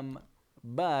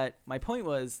 But my point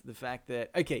was the fact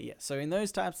that, so in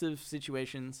those types of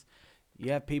situations,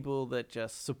 you have people that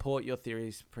just support your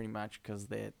theories pretty much because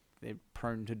they're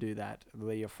prone to do that.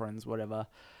 They're your friends, whatever.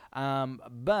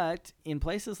 But in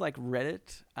places like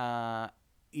Reddit,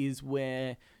 is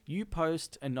where you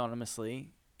post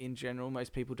anonymously. In general,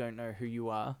 most people don't know who you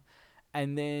are.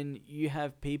 And then you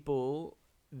have people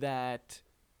that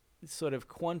sort of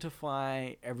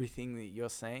quantify everything that you're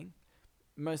saying.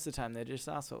 Most of the time, they're just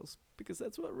assholes because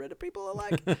that's what Reddit people are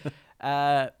like.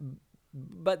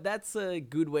 But that's a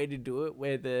good way to do it,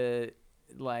 where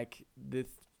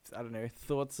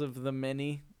thoughts of the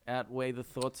many outweigh the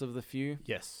thoughts of the few.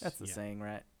 Yes. That's the saying,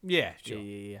 right? Yeah, sure.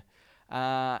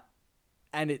 Yeah.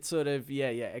 And it sort of,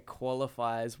 it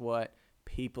qualifies what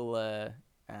people are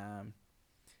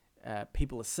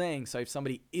saying. So if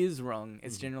somebody is wrong,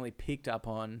 it's generally picked up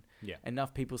on. Yeah.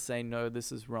 Enough people say, no,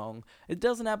 this is wrong. It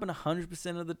doesn't happen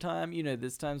 100% of the time.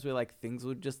 There's times where things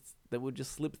would just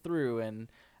slip through, and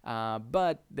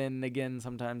but then again,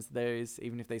 sometimes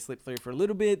even if they slip through for a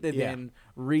little bit, they're then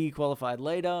re-qualified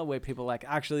later, where people are like,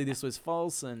 actually, this was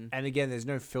false. And again, there's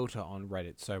no filter on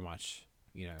Reddit so much.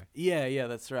 Yeah,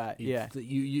 that's right.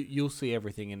 You'll see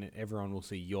everything, and everyone will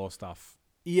see your stuff.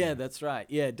 Yeah, that's right.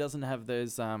 Yeah, it doesn't have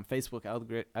those Facebook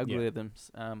algorithms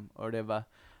or whatever.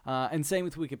 And same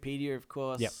with Wikipedia, of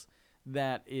course. Yep.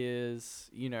 That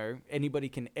is, anybody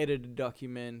can edit a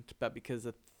document, but because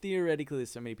theoretically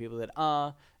there's so many people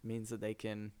that means that they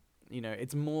can,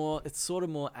 it's sort of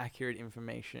more accurate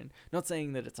information. Not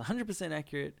saying that it's 100%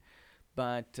 accurate,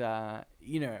 but,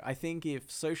 I think if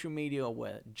social media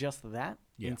were just that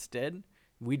instead,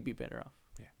 we'd be better off.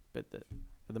 Yeah. But at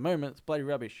the moment, it's bloody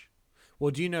rubbish.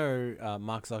 Well, do you know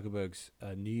Mark Zuckerberg's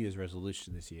New Year's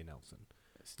resolution this year, Nelson?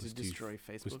 To destroy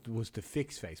Facebook? Was to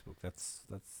fix Facebook. That's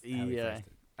how he phrased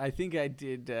it. I think I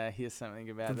did hear something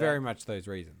about that. For very much those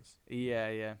reasons.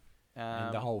 Yeah.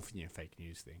 And the whole fake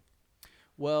news thing.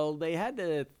 Well, they had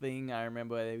a thing, I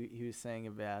remember, he was saying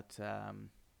about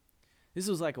This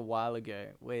was like a while ago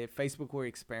where Facebook were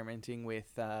experimenting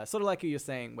with sort of like you're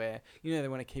saying where, they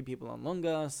want to keep people on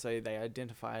longer. So they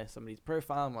identify somebody's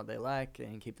profile and what they like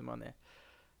and keep them on there.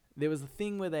 There was a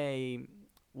thing where they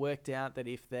worked out that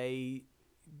if they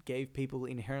gave people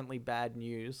inherently bad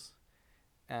news,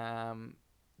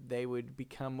 they would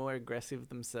become more aggressive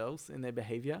themselves in their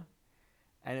behavior.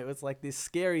 And it was like this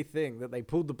scary thing that they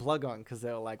pulled the plug on because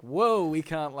they were like, whoa, we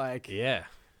can't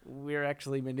we're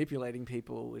actually manipulating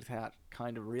people without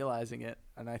kind of realizing it.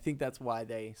 And I think that's why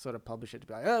they sort of publish it to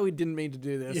be like, oh, we didn't mean to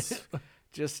do this. Yeah.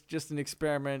 just an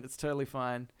experiment. It's totally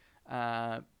fine.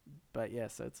 But yeah,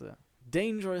 so it's a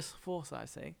dangerous force, I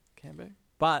say, Cambo.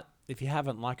 But if you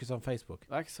haven't, like us on Facebook.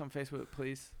 Like us on Facebook,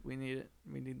 please. We need it.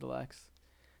 We need the likes.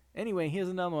 Anyway, here's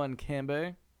another one,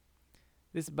 Cambo.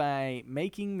 This is by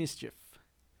Making Mischief.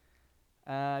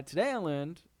 Today I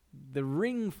learned the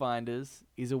Ring Finders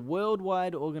is a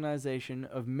worldwide organization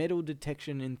of metal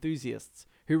detection enthusiasts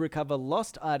who recover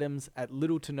lost items at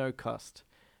little to no cost.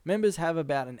 Members have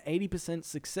about an 80%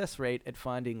 success rate at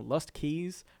finding lost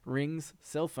keys, rings,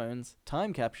 cell phones,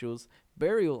 time capsules,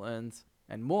 burial urns,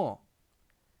 and more.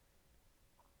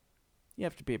 You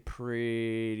have to be a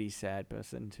pretty sad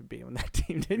person to be on that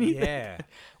team, don't you? Yeah.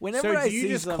 Whenever so do you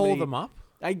just call them up?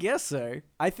 I guess so.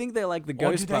 I think they're like the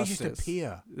Ghostbusters. Or do they just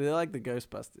appear? They're like the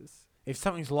Ghostbusters. If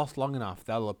something's lost long enough,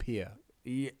 they'll appear.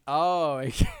 Yeah. Oh,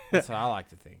 okay. That's what I like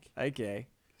to think. Okay.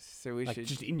 So we should...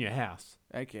 just in your house.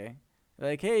 Okay.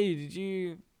 Like, hey, did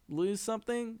you lose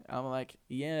something? I'm like,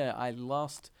 yeah, I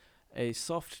lost a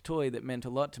soft toy that meant a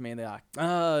lot to me. And they're like,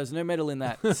 there's no metal in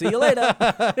that. See you later.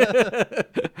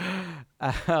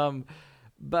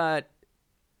 But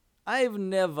I've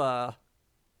never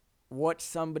watched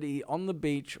somebody on the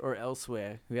beach or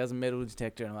elsewhere who has a metal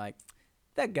detector and I'm like,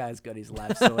 that guy's got his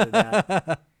life sorted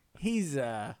out. He's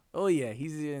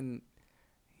having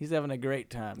a great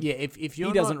time. Yeah, if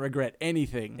he doesn't regret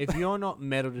anything. If you're not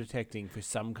metal detecting for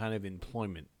some kind of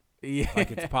employment, yeah,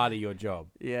 like it's part of your job.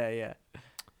 Yeah.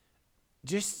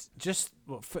 Just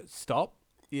stop.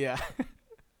 Yeah.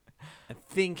 And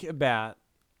think about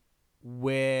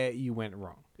where you went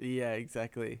wrong. Yeah,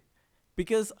 exactly.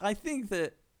 Because I think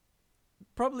that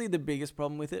probably the biggest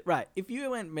problem with it, right? If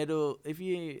you had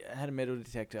a metal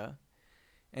detector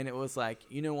and it was like,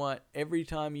 you know what, every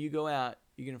time you go out,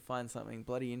 you're going to find something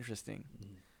bloody interesting.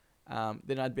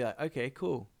 Then I'd be like, okay,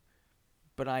 cool.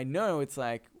 But I know it's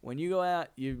like when you go out,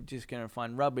 you're just going to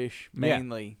find rubbish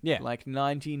mainly. Yeah. Like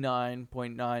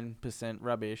 99.9%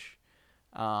 rubbish.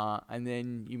 And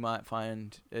then you might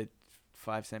find a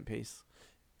 5-cent piece.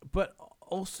 But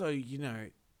also, you're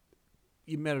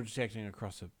metal detecting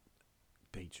across a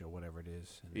beach or whatever it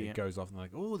is. And it goes off and they're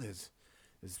like, oh, there's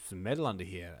some metal under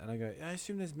here. And I go, I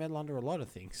assume there's metal under a lot of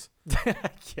things.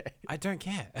 Okay. I don't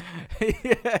care.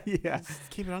 Yeah. Just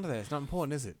keep it under there. It's not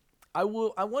important, is it? I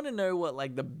want to know what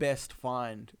like the best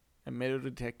find a metal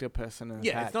detector person has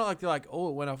had. It's not like they're like, oh,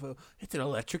 it went off. It's an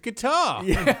electric guitar.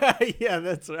 Yeah,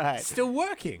 that's right. It's still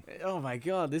working. Oh my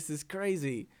God, this is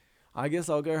crazy. I guess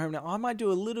I'll go home now. I might do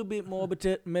a little bit more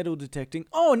metal detecting.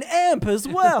 Oh, an amp as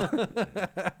well.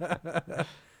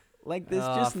 Like there's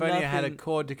just if only nothing. I had a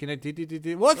cord to connect.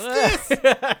 What's this?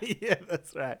 Yeah,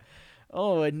 that's right.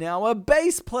 Oh, and now a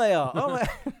bass player. Oh,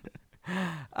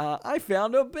 I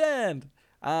found a band.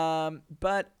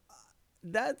 But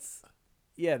that's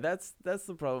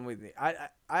the problem with me.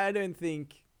 I don't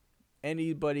think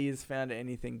anybody has found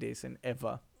anything decent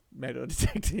ever metal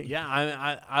detecting. Yeah,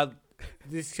 I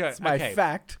this show. It's my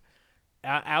fact.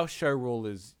 Our show rule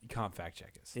is you can't fact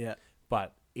check us. Yeah.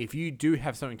 But if you do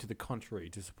have something to the contrary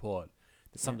to support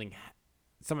that someone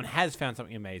has found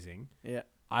something amazing,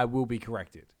 I will be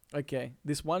corrected. Okay.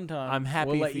 This one time, I'm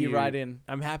happy we'll let you write in.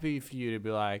 I'm happy for you to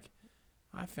be like,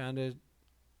 I found I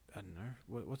don't know.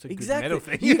 What's a good exactly. metal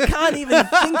thing? You can't even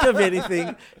think of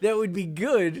anything that would be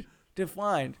good to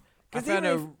find. I found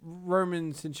a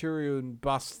Roman centurion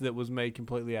bust that was made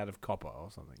completely out of copper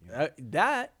or something.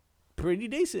 That, pretty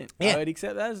decent. Yeah. I would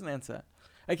accept that as an answer.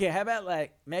 Okay, how about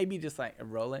like maybe just like a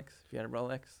Rolex? If you had a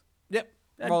Rolex. Yep.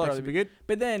 That'd Rolex would be good.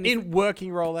 But then... In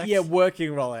working Rolex? Yeah,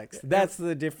 working Rolex. That's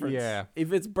the difference. Yeah.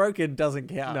 If it's broken, it doesn't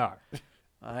count. No.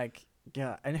 Like,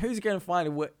 yeah. And who's going to find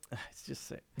a work... It's just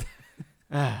so...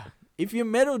 If you're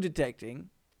metal detecting,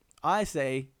 I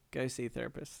say go see a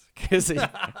therapist. Because it's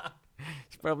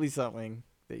probably something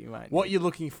that you might What need. you're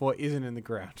looking for isn't in the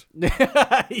ground.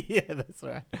 Yeah, that's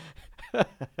right.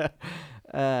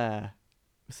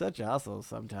 Such assholes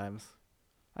sometimes.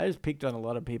 I just picked on a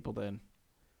lot of people then.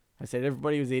 I said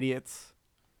everybody was idiots.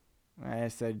 I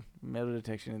said metal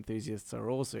detection enthusiasts are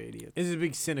also idiots. This is a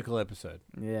big cynical episode.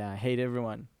 Yeah, I hate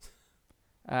everyone.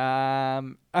 All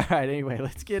right. Anyway,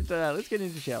 let's get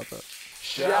into shower thoughts.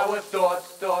 Shower thoughts,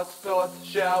 thoughts, thoughts,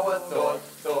 shower thoughts,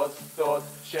 thoughts,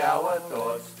 thoughts, shower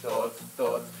thoughts, thoughts,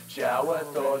 thoughts, shower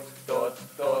thoughts, thoughts,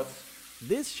 thoughts.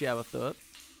 This shower thought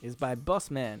is by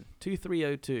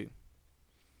Bossman2302.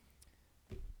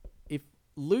 If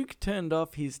Luke turned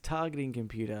off his targeting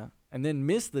computer and then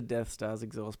missed the Death Star's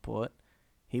exhaust port,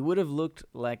 he would have looked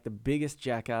like the biggest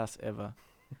jackass ever.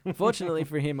 Fortunately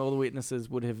for him, all the witnesses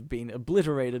would have been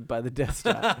obliterated by the Death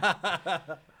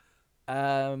Star.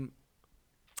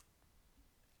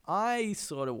 I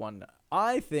sort of wonder.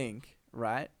 I think,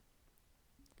 right,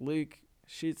 Luke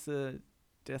shoots the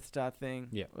Death Star thing.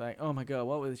 Yeah. Like, oh my God,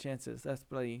 what were the chances? That's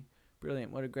bloody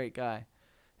brilliant. What a great guy.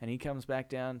 And he comes back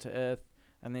down to Earth.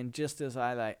 And then just as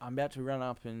I'm about to run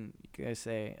up and go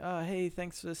say, oh, hey,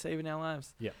 thanks for saving our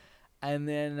lives. Yeah. And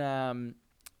then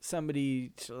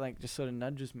somebody just sort of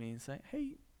nudges me and say,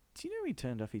 hey, do you know he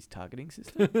turned off his targeting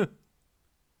system?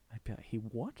 I'd be like, he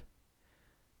what?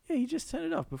 Yeah, he just turned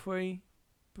it off before he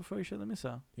shot the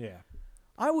missile. Yeah.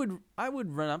 I would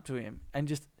run up to him and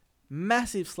just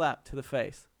massive slap to the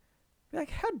face. Be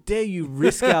like, how dare you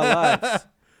risk our lives?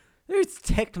 There's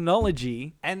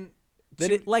technology And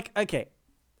that okay.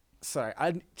 Sorry,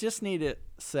 I just need to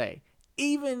say,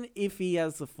 even if he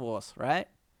has the Force, right?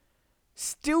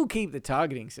 Still keep the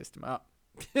targeting system up.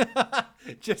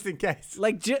 just in case.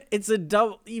 It's a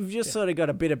double. You've just sort of got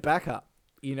a bit of backup,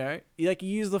 you know? You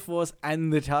use the Force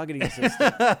and the targeting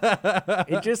system.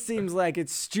 It just seems like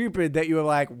it's stupid that you're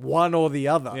like one or the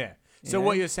other. Yeah. So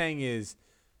what you're saying is,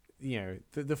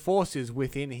 the Force is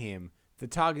within him. The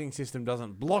targeting system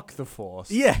doesn't block the Force.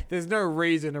 Yeah. There's no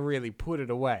reason to really put it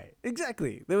away.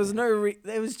 Exactly. There was no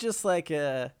there was just like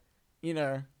it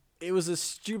was a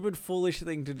stupid, foolish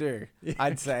thing to do,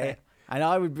 I'd say. And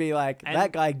I would be like,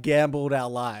 that guy gambled our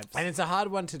lives. And it's a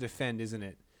hard one to defend, isn't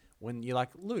it? When you're like,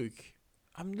 Luke,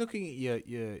 I'm looking at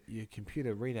your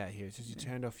computer readout here. It says you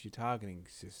turned off your targeting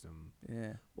system.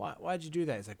 Yeah. Why'd you do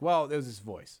that? It's like, well, there was this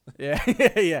voice. Yeah.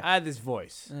 Yeah. I had this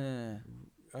voice.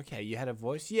 Okay, you had a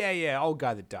voice? Yeah, old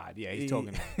guy that died. Yeah, he's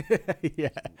talking now. Yeah.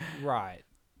 Right.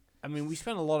 I mean, we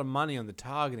spent a lot of money on the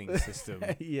targeting system.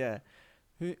 Yeah.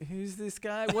 Who's this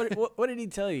guy? What did he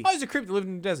tell you? Oh, he's a creep that lived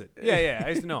in the desert. Yeah, I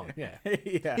used to know him. Yeah.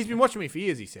 Yeah. He's been watching me for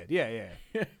years, he said. Yeah.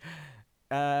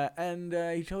 And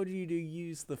he told you to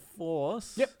use the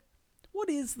Force. Yep. What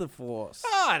is the Force?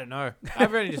 Oh, I don't know.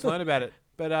 I've only just learned about it.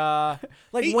 But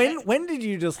when did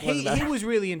you just learn about he it? was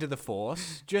really into the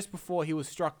Force just before he was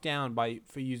struck down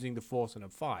for using the Force in a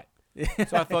fight.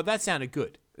 So I thought that sounded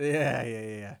good.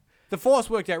 Yeah. The Force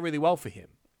worked out really well for him.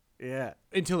 Yeah.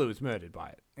 Until he was murdered by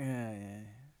it. Yeah.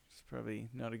 It's probably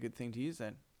not a good thing to use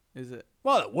then, is it?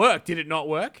 Well, it worked. Did it not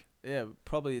work? Yeah,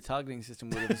 probably the targeting system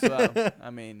would have as well.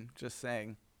 I mean, just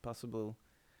saying, possible.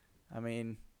 I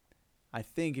mean, I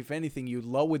think if anything, you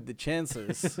lowered the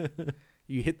chances.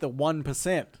 You hit the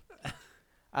 1%.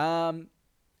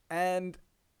 And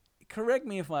correct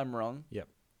me if I'm wrong. Yep.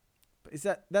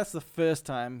 But that's the first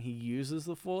time he uses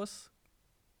the Force?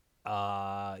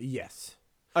 Yes.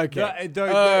 Okay.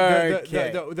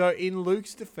 Though in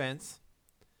Luke's defense,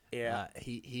 Yeah.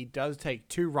 he does take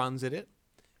 2 runs at it,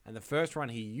 and the first run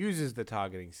he uses the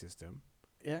targeting system,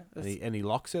 Yeah. and he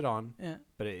locks it on. Yeah.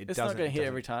 But it It's doesn't. not going to hit doesn't-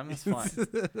 every time. That's fine.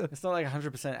 It's not like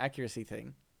 100% accuracy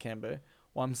thing, Cambo.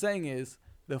 What I'm saying is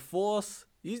the Force,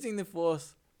 using the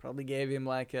Force probably gave him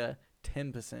like a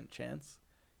 10% chance.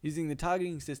 Using the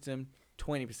targeting system,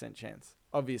 20% chance.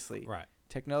 Obviously. Right.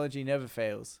 Technology never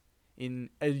fails. In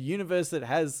a universe that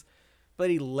has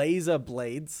bloody laser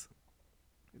blades,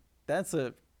 that's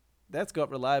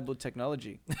got reliable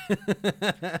technology.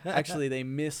 Actually, they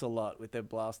miss a lot with their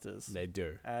blasters. They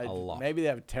do a lot. Maybe they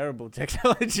have terrible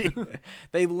technology.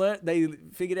 They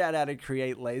figured out how to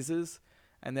create lasers,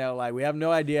 and they were like, we have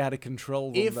no idea how to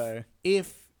control them though.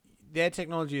 If their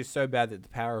technology is so bad that the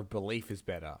power of belief is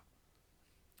better,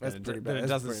 That's then pretty it, bad. then it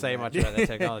That's doesn't pretty say bad. much about their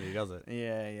technology, does it?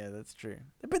 Yeah, that's true.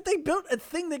 But they built a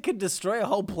thing that could destroy a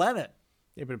whole planet.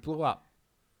 Yeah, but it blew up.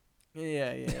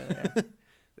 Yeah.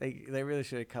 They really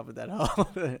should have covered that hole.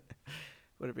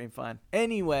 Would have been fine.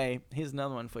 Anyway, here's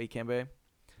another one for you, Cambo.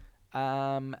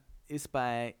 It's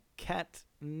by Cat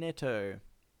Neto.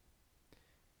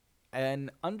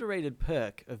 An underrated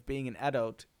perk of being an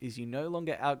adult is you no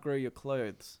longer outgrow your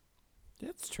clothes.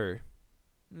 That's true.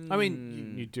 I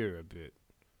mean, you do a bit,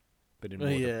 but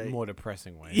in more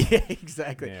depressing ways. Yeah,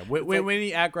 exactly. Yeah, when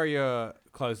you outgrow your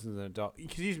clothes as an adult,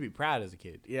 because you used to be proud as a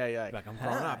kid. Yeah. Like, I'm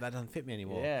growing up, that doesn't fit me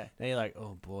anymore. Yeah. Now you're like,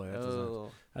 oh boy,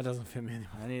 that doesn't fit me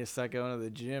anymore. I need to start going to the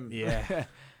gym. Yeah.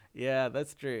 Yeah,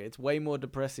 that's true. It's way more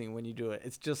depressing when you do it.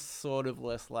 It's just sort of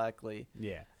less likely.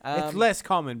 Yeah. It's less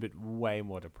common, but way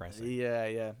more depressing. Yeah,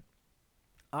 yeah.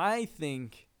 I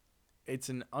think it's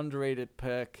an underrated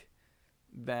perk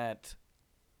that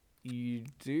you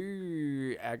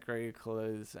do aggro your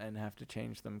clothes and have to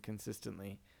change them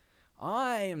consistently.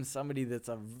 I am somebody that's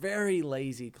a very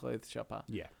lazy clothes shopper.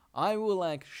 Yeah. I will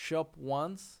like shop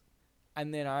once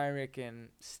and then I reckon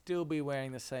still be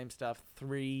wearing the same stuff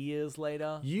 3 years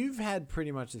later. You've had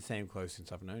pretty much the same clothes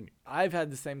since I've known you. I've had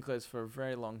the same clothes for a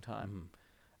very long time.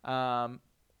 Mm-hmm.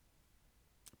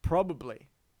 Probably.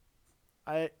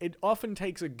 It often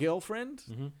takes a girlfriend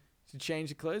Mm-hmm. to change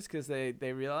the clothes because they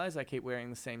realize I keep wearing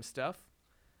the same stuff.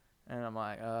 And I'm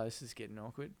like, oh, this is getting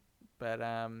awkward. But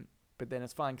then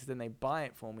it's fine because then they buy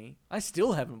it for me. I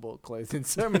still haven't bought clothes in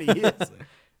so many years.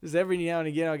 Just every now and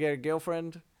again I'll get a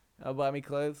girlfriend. I'll buy me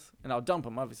clothes. And I'll dump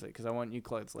them, obviously, because I want new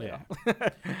clothes later.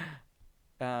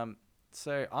 Yeah.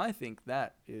 So I think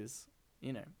that is,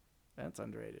 that's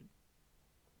underrated.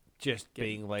 Just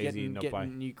being lazy and not getting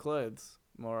buying. new clothes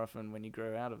more often when you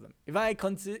grow out of them. If I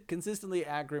consistently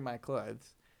aggro my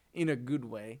clothes in a good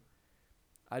way,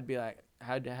 I'd be like,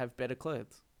 how'd you have better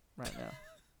clothes right now?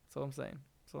 That's all I'm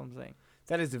saying.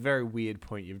 That is a very weird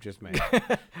point you've just made.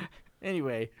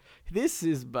 Anyway, this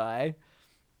is by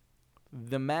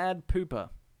The Mad Pooper.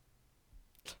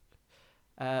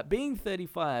 Being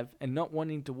 35 and not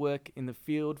wanting to work in the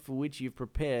field for which you've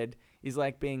prepared is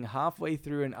like being halfway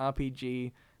through an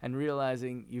RPG and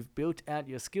realizing you've built out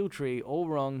your skill tree all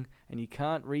wrong and you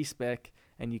can't respec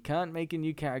and you can't make a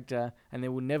new character and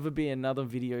there will never be another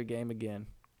video game again.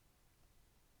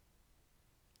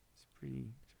 It's pretty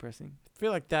depressing. I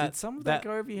feel like that Did some of that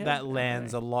go over your head? that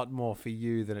lands a lot more for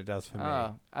you than it does for me.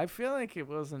 I feel like it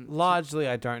wasn't... Largely,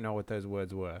 I don't know what those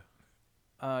words were.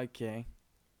 Okay.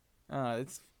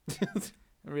 It's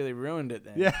really ruined it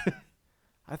then. Yeah.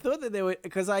 I thought that they were...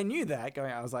 Because I knew that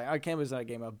going I was like, oh, Campbell's not a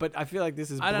gamer. But I feel like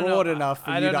this is I don't broad know. enough for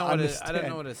I you don't to know what understand. I don't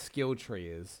know what a skill tree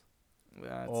is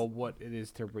Well, or what it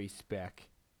is to respec.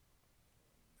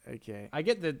 okay. I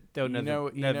get that they'll You know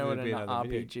what never an be another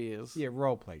video. RPG is. Yeah,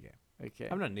 role play game. Okay.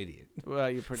 I'm not an idiot. Well,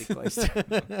 you're pretty close.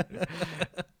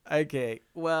 Okay.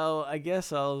 Well, I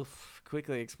guess I'll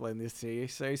quickly explain this to you.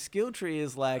 So, skill tree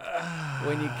is like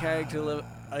when your character level.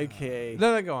 Okay.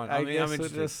 No, go on. I I'm guess we'll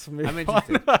interested. just move I'm on.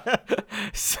 interested.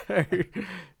 So,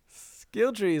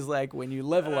 skill tree is like when you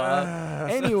level up.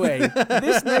 Anyway,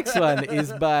 this next one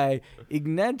is by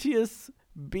Ignatius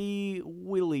B.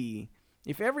 Willie.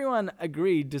 If everyone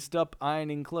agreed to stop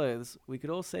ironing clothes, we could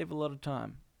all save a lot of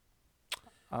time.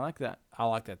 I like that. I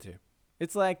like that too.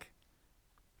 It's like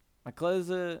my clothes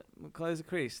are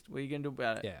creased. What are you gonna do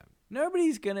about it? Yeah.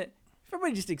 Nobody's gonna. If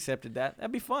everybody just accepted that,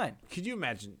 that'd be fine. Could you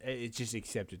imagine? It's just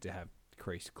accepted to have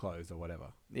creased clothes or whatever.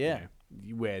 Yeah.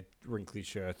 You wear wrinkly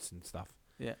shirts and stuff.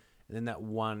 Yeah. And then that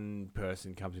one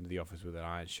person comes into the office with an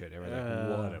iron shirt. Everyone's like,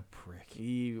 what a prick.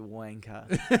 You wanker.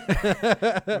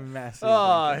 Massive.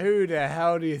 Oh, who the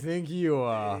hell do you think you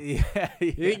are? Yeah.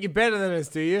 You think you're better than us,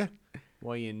 do you?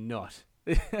 Well, you're not.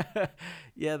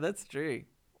 Yeah, that's true.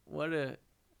 What a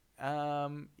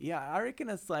yeah, I reckon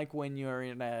it's like when you're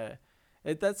in that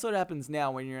sort of happens now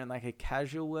when you're in like a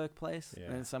casual workplace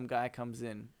and then some guy comes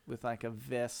in with like a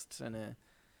vest and a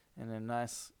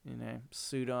nice,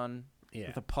 suit on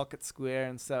with a pocket square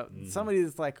and stuff. Mhm. Somebody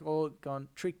that's like all gone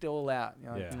tricked all out.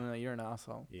 You're like, Yeah. no, you're an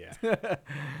asshole. Yeah.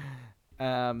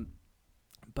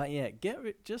 But yeah,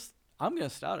 I'm gonna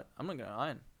start it. I'm not gonna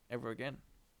iron ever again.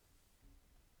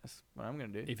 That's what I'm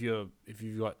gonna do. If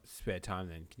you've got spare time,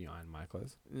 then can you iron my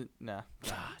clothes? Nah.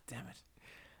 Ah, damn it.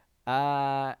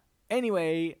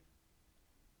 Anyway,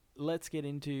 let's get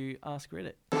into Ask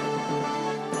Reddit.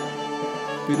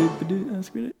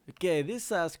 Ask Reddit. Okay,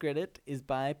 this Ask Reddit is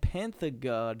by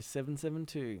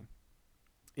PantherGod772.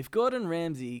 If Gordon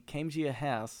Ramsay came to your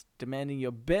house demanding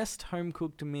your best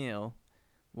home-cooked meal,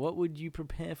 what would you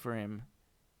prepare for him?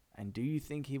 And do you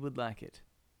think he would like it?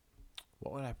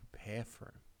 What would I prepare for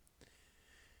him?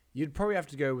 You'd probably have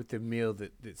to go with the meal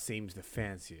that seems the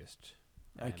fanciest.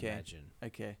 Okay. I imagine.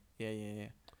 Okay. Yeah.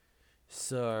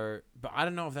 So, but I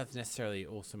don't know if that's necessarily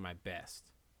also my best.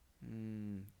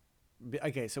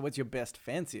 Okay, so what's your best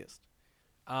fanciest?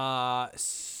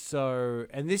 So,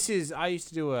 and this is, I used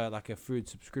to do a food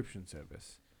subscription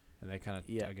service, and they kind of,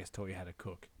 Yeah. I guess, taught you how to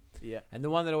cook. Yeah. And the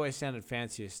one that always sounded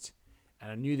fanciest,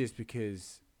 and I knew this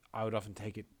because I would often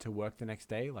take it to work the next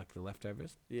day, like the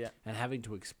leftovers, Yeah. and having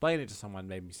to explain it to someone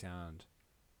made me sound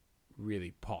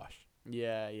really posh,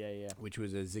 Yeah. which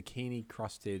was a zucchini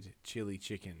crusted chili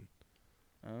chicken.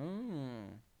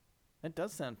 Oh. That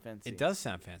does sound fancy. It does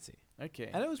sound fancy, Okay.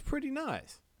 and it was pretty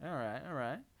nice. All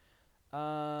right.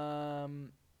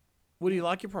 What do you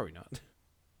like? You're probably not.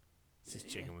 It's just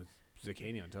chicken with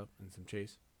zucchini on top and some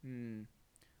cheese.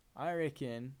 I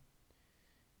reckon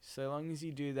so long as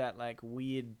you do that like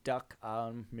weird duck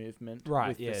arm movement Right,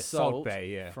 with yeah, the Salt salt Bae,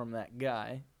 yeah. from that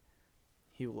guy,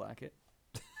 he'll like it.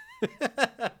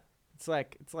 It's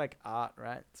like art,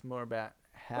 right? It's more about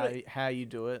how you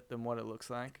do it than what it looks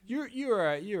like. You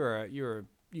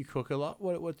cook a lot.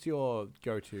 What's your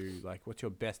go-to? Like, what's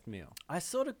your best meal? I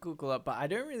sort of cook a lot, but I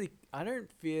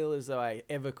don't feel as though I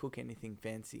ever cook anything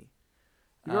fancy.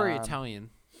 You're very Italian.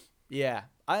 Yeah,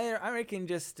 I reckon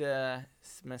just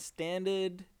my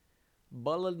standard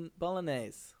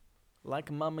bolognese,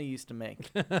 like Mama used to make,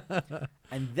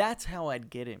 and that's how I'd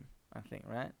get him. I think,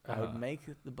 right? I would make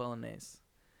the bolognese,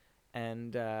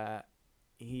 and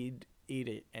he'd eat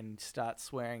it and start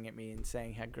swearing at me and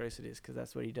saying how gross it is because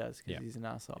that's what he does because he's an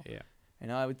asshole. Yeah.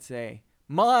 And I would say,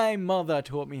 my mother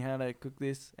taught me how to cook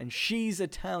this, and she's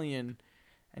Italian,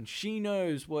 and she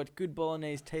knows what good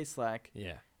bolognese tastes like.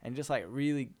 Yeah. And just like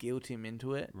really guilt him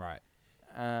into it. Right.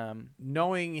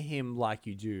 Knowing him like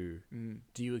you do,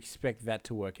 do you expect that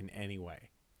to work in any way?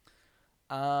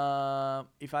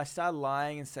 If I start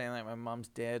lying and saying like my mum's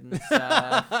dead and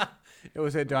stuff. It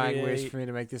was her dying wish for me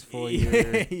to make this for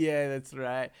you. Yeah, that's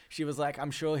right. She was like, I'm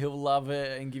sure he'll love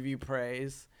it and give you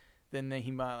praise. Then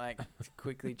he might like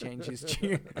quickly change his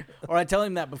tune. Or I tell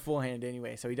him that beforehand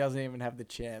anyway, so he doesn't even have the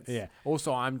chance. Yeah.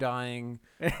 Also, I'm dying.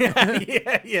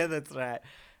 yeah, that's right.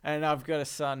 And I've got a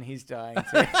son. He's dying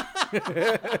too.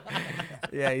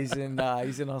 Yeah, he's in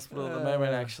hospital at the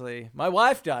moment. Actually, my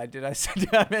wife died. Did I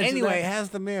mention Anyway, that? how's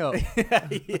the meal?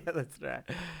 Yeah, that's right.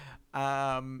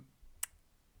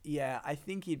 Yeah, I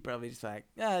think he'd probably just like,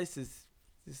 this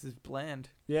is bland.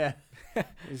 Yeah.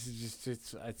 This is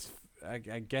just I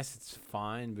guess it's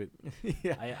fine, but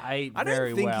Yeah. I ate I very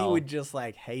don't think well. he would just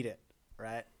like hate it,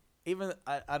 right? Even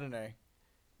I don't know.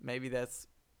 Maybe that's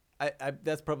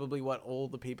that's probably what all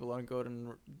the people on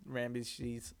Gordon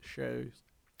Ramsay's shows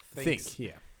think.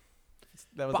 Yeah.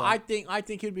 That was But like, I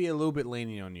think he'd be a little bit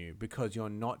lenient on you because you're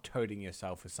not toting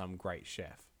yourself as some great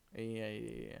chef.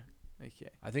 yeah.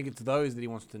 Okay. I think it's those that he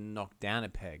wants to knock down a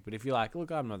peg. But if you're like,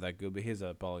 look, I'm not that good, but here's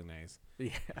a bolognese. Yeah.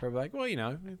 Probably like,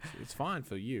 well, it's fine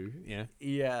for you. Yeah.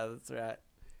 Yeah, that's right.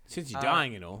 Since you're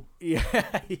dying and all. Yeah.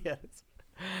 Yeah.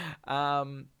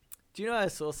 Do you know I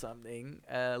saw something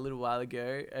a little while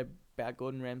ago about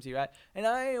Gordon Ramsay, right? And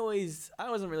I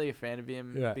wasn't really a fan of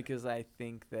him because I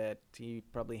think that he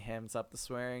probably hams up the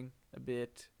swearing a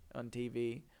bit on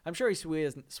TV. I'm sure he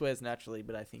swears naturally,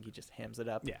 but I think he just hams it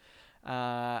up.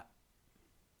 Yeah.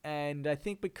 And I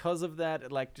think because of that,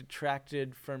 it like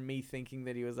detracted from me thinking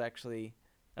that he was actually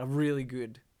a really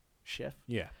good chef.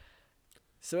 Yeah.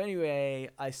 So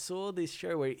anyway, I saw this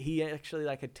show where he actually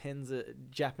like attends a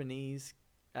Japanese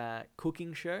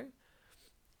cooking show,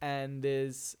 and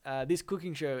there's this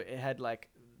cooking show. It had like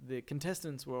the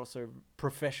contestants were also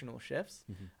professional chefs,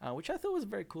 which I thought was a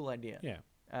very cool idea.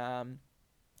 Yeah.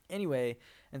 Anyway,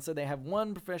 and so they have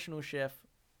one professional chef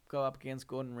go up against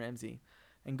Gordon Ramsay,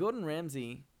 and Gordon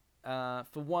Ramsay, for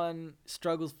one,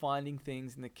 struggles finding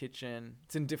things in the kitchen.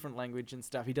 It's in different language and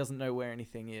stuff. He doesn't know where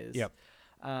anything is. Yep.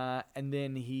 And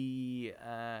then he,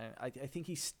 I think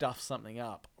he stuffs something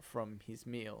up from his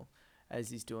meal as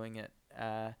he's doing it.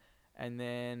 And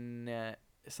then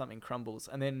something crumbles.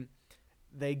 And then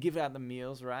they give out the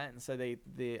meals, right? And so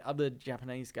the other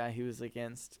Japanese guy who was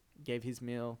against gave his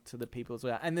meal to the people as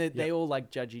well. And they all like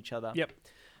judge each other. Yep.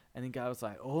 And the guy was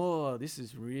like, oh, this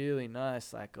is really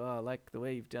nice. Like, oh, I like the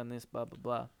way you've done this, blah, blah,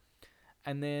 blah.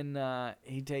 And then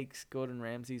he takes Gordon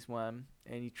Ramsay's one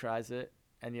and he tries it.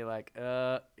 And you're like,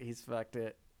 he's fucked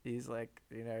it. He's like,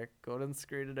 Gordon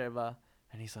screwed it over.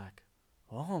 And he's like,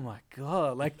 oh my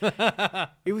God. Like,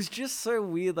 it was just so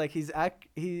weird. Like,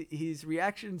 his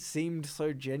reaction seemed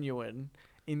so genuine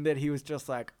in that he was just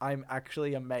like, I'm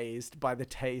actually amazed by the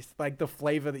taste, like the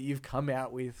flavor that you've come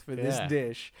out with for this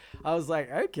dish. I was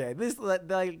like, okay, this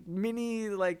like mini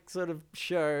like sort of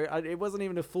show. It wasn't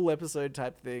even a full episode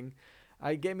type thing.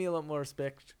 It gave me a lot more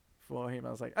respect for him.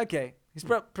 I was like, okay, he's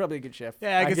probably a good chef.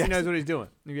 Yeah, I guess he knows what he's doing.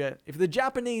 Yeah, if the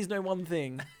Japanese know one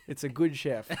thing, it's a good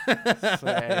chef. So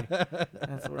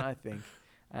that's what I think.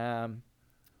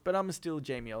 But I'm still a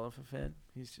Jamie Oliver fan.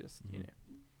 He's just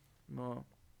more.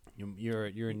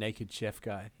 You're a naked chef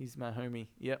guy. He's my homie.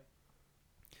 Yep.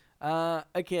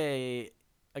 Okay,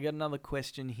 I got another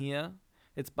question here.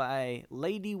 It's by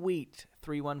Lady Wheat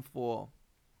 314.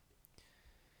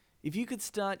 If you could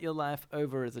start your life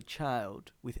over as a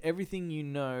child with everything you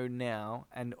know now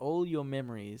and all your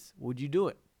memories, would you do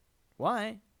it?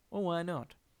 Why or why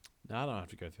not? No, I don't have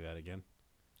to go through that again.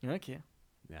 You don't care?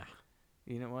 Nah.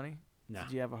 You don't want to? No.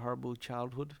 Did you have a horrible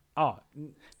childhood? Oh,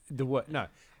 the word. No,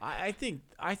 I think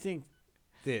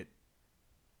that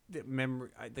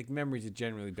memories are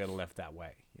generally better left that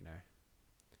way.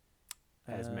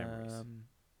 As memories.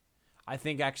 I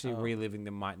think actually reliving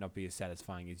them might not be as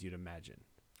satisfying as you'd imagine.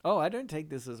 Oh, I don't take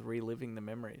this as reliving the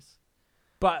memories.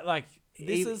 But like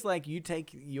This is like you take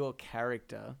your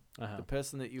character, the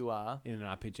person that you are, in an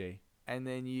RPG, and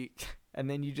then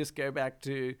you just go back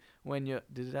to when you're.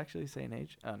 Did it actually say an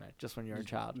age? Oh no, just when you're a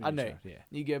child. I know. Yeah.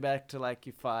 You go back to like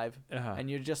you're 5, Uh-huh. and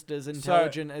you're just as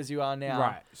intelligent as you are now.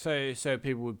 Right. So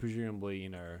people would presumably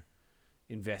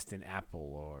invest in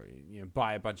Apple or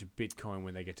buy a bunch of Bitcoin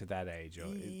when they get to that age. Or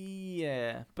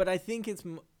Yeah, but I think it's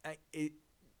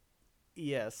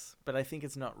yes, but I think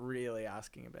it's not really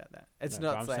asking about that. It's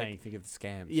No, not. I'm like, saying think of the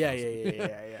scams.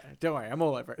 Yeah. Don't worry, I'm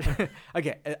all over it.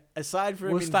 Okay, aside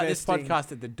from We'll start this investing-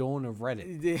 podcast at the dawn of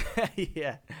Reddit.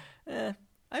 yeah.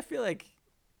 I feel like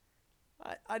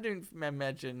I don't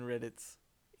imagine Reddit's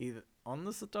either on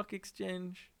the stock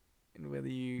exchange and whether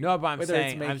you. No, but I'm whether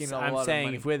it's saying making a lot I'm of saying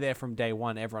money. if we're there from day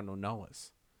one, everyone will know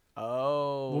us.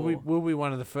 Oh, We'll be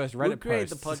one of the first Reddit we'll create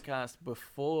posts. the podcast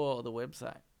before the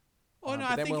website. Oh no,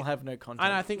 but I then think we'll have no content.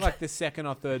 and I think like the second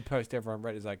or third post ever on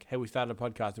Reddit is like, "Hey, we started a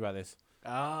podcast about this."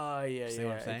 Oh yeah, See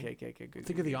what I'm saying? Okay, good.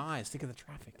 Think of the eyes. Think of the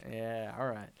traffic. Yeah, all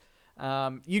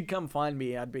right. You'd come find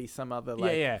me. I'd be some other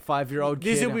like Yeah. 5-year-old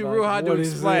kid. This will I'm be like, real hard to "What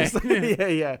is explain."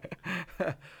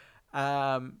 this?"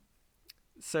 yeah.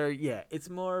 So yeah, it's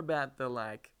more about the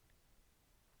like.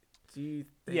 Do you?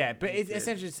 Think Yeah, but it's that-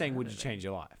 essentially saying, I would don't you know. change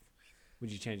your life?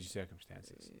 Would you change your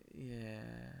circumstances?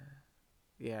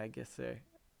 Yeah, I guess so.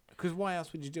 Because why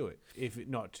else would you do it if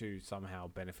not to somehow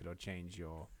benefit or change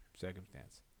your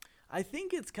circumstance? I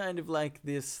think it's kind of like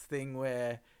this thing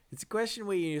where it's a question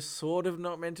where you're sort of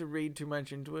not meant to read too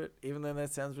much into it, even though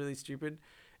that sounds really stupid.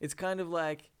 It's kind of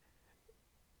like,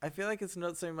 I feel like it's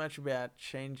not so much about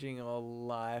changing your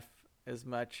life as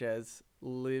much as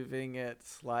living it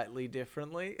slightly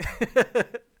differently.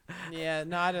 Yeah,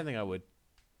 no, I don't think I would.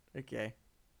 Okay.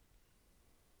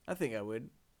 I think I would.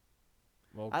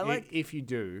 Well, I like- if you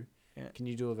do, Yeah. can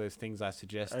you do all those things I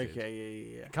suggested?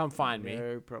 Okay, yeah. Come find me.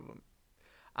 No problem.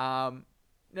 No,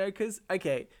 because,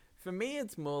 okay, for me,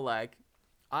 it's more like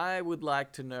I would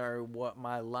like to know what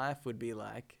my life would be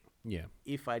like Yeah.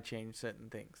 if I change certain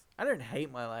things. I don't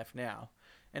hate my life now.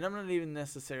 And I'm not even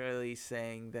necessarily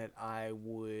saying that I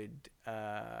would,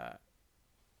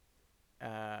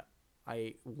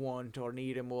 I want or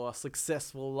need a more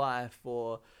successful life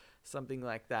or something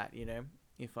like that,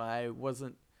 If I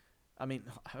wasn't, I mean,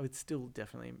 I would still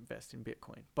definitely invest in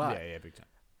Bitcoin. But yeah, big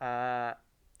time.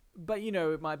 but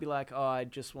it might be like, oh, I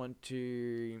just want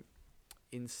to,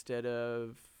 instead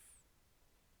of,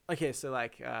 okay, so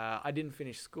like, I didn't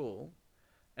finish school,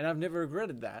 and I've never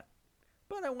regretted that,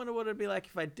 but I wonder what it'd be like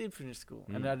if I did finish school,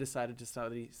 and I decided to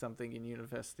study something in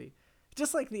university.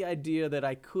 Just like the idea that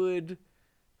I could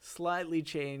slightly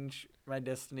change my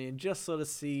destiny and just sort of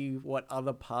see what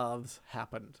other paths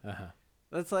happened. Uh-huh.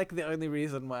 That's like the only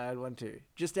reason why I'd want to,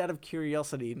 just out of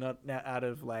curiosity, not out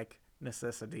of like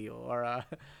necessity or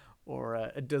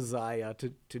a desire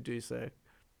to do so.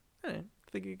 I don't know,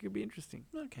 I think it could be interesting.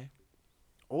 Okay.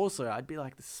 Also, I'd be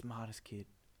like the smartest kid.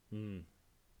 But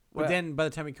Well- then by the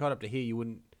time you caught up to here, you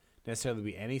wouldn't necessarily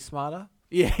be any smarter.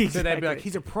 Yeah, exactly. So they'd be like,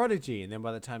 he's a prodigy. And then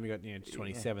by the time you got to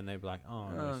 27, they'd be like, oh,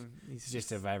 no, he's he's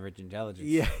just of average intelligence.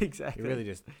 Yeah, He exactly. really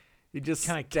just... He just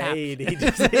kinda stayed. capped. He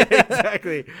just yeah,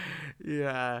 exactly.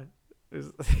 Yeah. It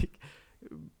was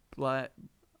like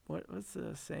what's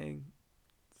the saying?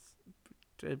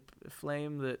 A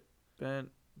flame that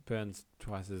burns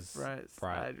twice as bright.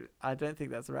 bright. I don't think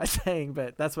that's the right saying,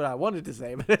 but that's what I wanted to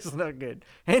say, but it's not good.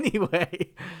 Anyway,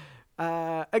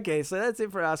 okay, so that's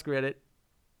it for Ask Reddit.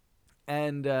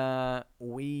 And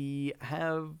we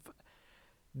have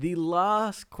the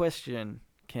last question,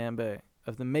 Cambo,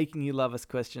 of the Making You Love Us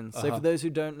questions. So for those who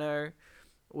don't know,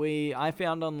 I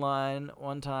found online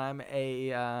one time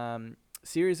a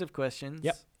series of questions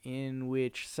in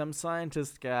which some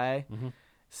scientist guy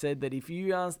said that if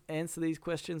you answer these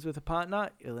questions with a partner,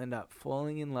 you'll end up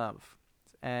falling in love.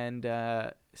 And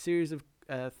series of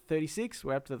 36,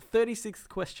 we're up to the 36th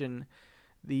question.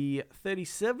 The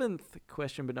 37th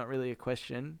question, but not really a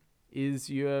question, is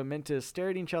you're meant to stare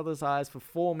at each other's eyes for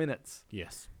 4 minutes.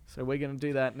 Yes. So we're going to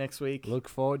do that next week. Look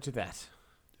forward to that.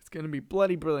 It's going to be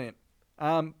bloody brilliant.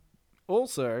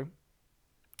 Also,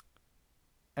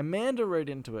 Amanda wrote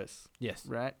into us, Yes.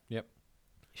 right? Yep.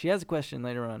 She has a question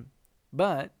later on,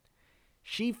 but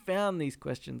she found these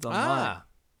questions online.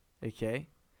 Okay.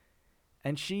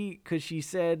 And because she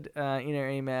said in her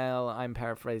email, I'm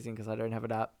paraphrasing because I don't have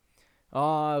it up.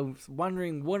 Oh, I was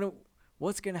wondering, what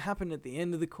what's going to happen at the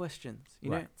end of the questions. You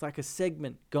know, Right. it's like a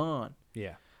segment gone.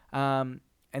 Yeah.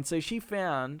 And so she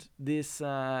found this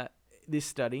this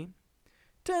study.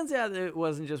 Turns out that it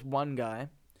wasn't just one guy.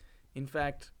 In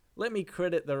fact, let me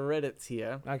credit the Reddits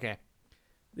here. Okay.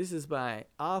 This is by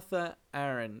Arthur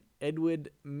Aaron, Edward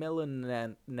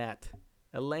Melanat,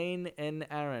 Elaine N.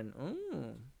 Aaron,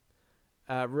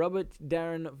 Robert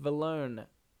Darren Valone,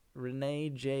 Renee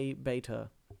J. Bater.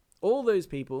 All those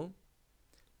people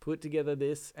put together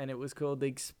this, and it was called the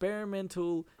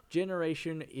Experimental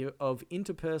Generation of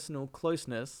Interpersonal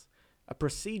Closeness, a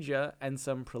Procedure, and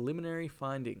Some Preliminary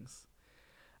Findings.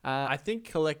 I think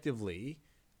collectively,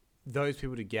 those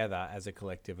people together as a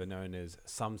collective are known as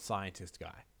some scientist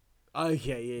guy.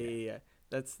 Okay, yeah.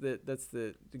 That's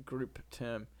the group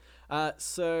term.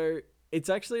 So it's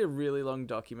actually a really long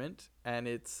document, and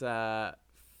it's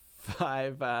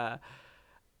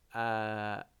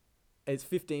it's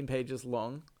 15 pages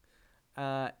long.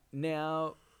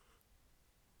 Now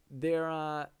there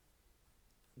are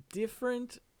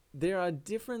different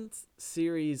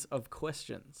series of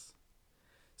questions.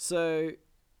 So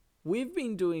we've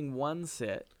been doing one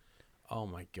set, Oh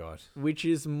my god. which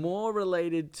is more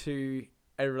related to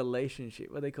a relationship.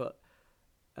 What do they call it?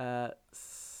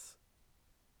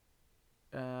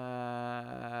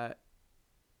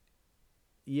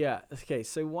 Yeah. Okay.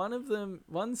 So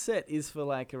one set is for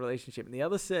like a relationship, and the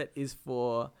other set is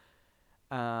for,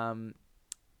 I'm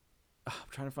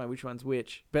trying to find which one's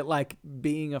which, but like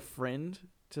being a friend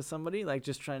to somebody, like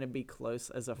just trying to be close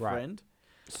as a Right. friend.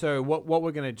 So what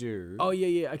we're gonna do? Oh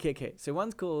yeah. Okay. So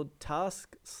one's called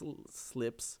task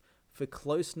slips for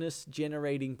closeness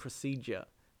generating procedure.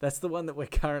 That's the one that we're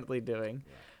currently doing.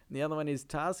 Yeah. And the other one is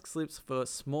task slips for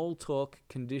small talk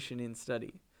condition in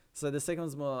study. So the second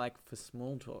one's more like for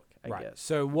small talk, I Right. guess.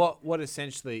 So what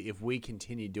essentially, if we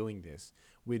continue doing this,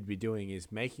 we'd be doing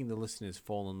is making the listeners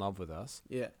fall in love with us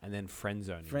Yeah. and then friend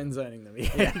zoning. Friend them. zoning them.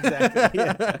 Yeah, exactly.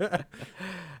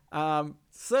 Yeah.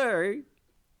 So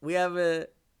we have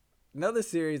another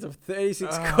series of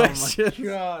 36 questions.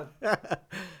 God.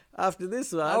 After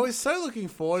this one, I was so looking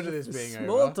forward to this being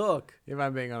small over. talk. If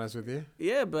I'm being honest with you.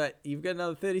 Yeah, but you've got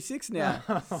another 36 now.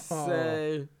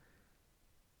 So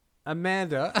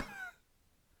Amanda.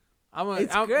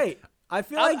 it's great. I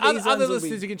feel like these other ones will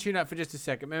listeners, be... you can tune out for just a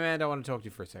second. Amanda, I want to talk to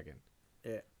you for a second.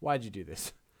 Yeah. Why'd you do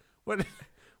this? What?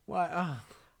 Why? Oh.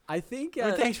 I think I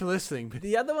mean, thanks for listening. But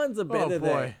the other ones are better though,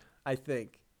 boy. I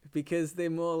think. Because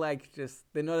they're more like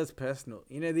they're not as personal.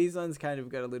 You know, these ones kind of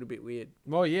got a little bit weird.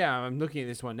 Well, yeah, I'm looking at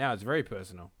this one now. It's very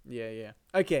personal. Yeah.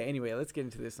 Okay, anyway, let's get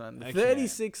into this one. The Okay.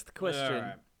 36th question. All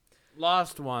right.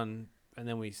 Last one, and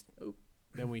then we Oop.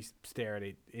 stare at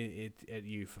it at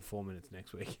you for 4 minutes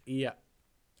next week. Yeah.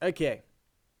 Okay.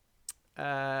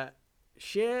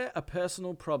 Share a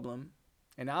personal problem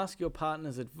and ask your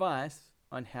partner's advice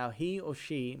on how he or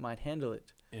she might handle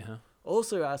it. Yeah.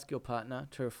 Also ask your partner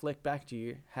to reflect back to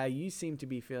you how you seem to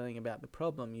be feeling about the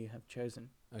problem you have chosen.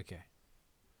 Okay.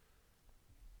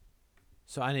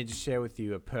 So I need to share with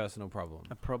you a personal problem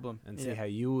A problem. and see how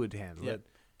you would handle Yeah. it.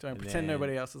 Don't and pretend then-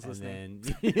 nobody else is and listening.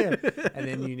 then and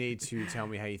then you need to tell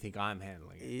me how you think I'm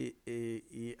handling it.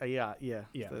 Yeah. Yeah,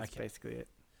 That's okay. basically it.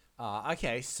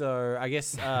 Okay, so I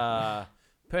guess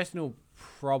personal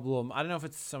problem. I don't know if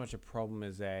it's so much a problem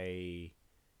as a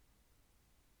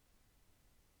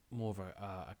more of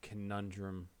a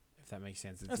conundrum, if that makes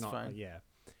sense. It's That's not. fine. Yeah,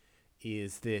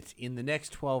 is that in the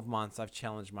next 12 months, I've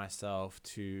challenged myself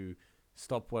to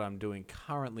stop what I'm doing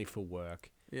currently for work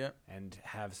Yeah. and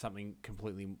have something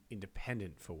completely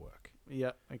independent for work.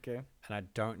 Yeah. Okay. And I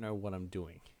don't know what I'm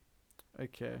doing.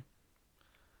 Okay.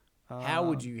 How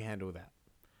would you handle that?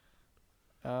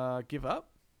 Give up?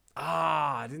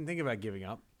 I didn't think about giving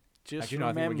up. Just Actually, no,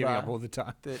 I think we're giving up all the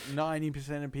time. that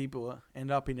 90% of people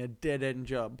end up in a dead-end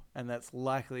job, and that's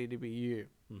likely to be you.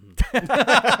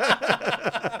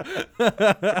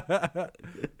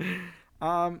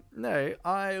 No,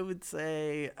 I would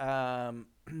say,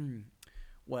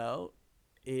 well,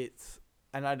 it's,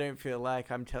 and I don't feel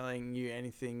like I'm telling you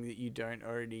anything that you don't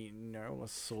already know or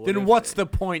sort of. Then what's the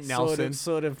point, Nelson?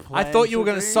 Sort of I plan thought you were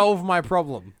going to do. solve my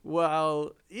problem.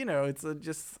 Well, you know,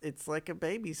 it's like a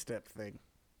baby step thing.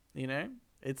 You know,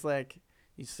 it's like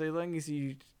so long as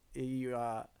you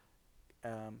are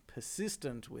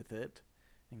persistent with it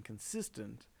and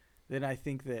consistent, then I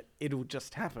think that it'll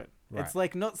just happen. Right. It's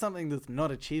like not something that's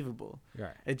not achievable.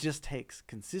 Right. It just takes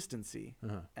consistency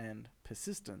Uh-huh. and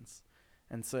persistence.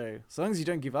 And so long as you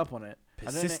don't give up on it,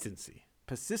 persistency,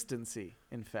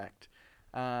 in fact,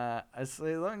 as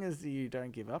long as you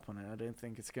don't give up on it, I don't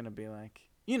think it's going to be like,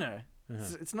 you know,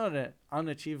 it's not an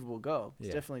unachievable goal. It's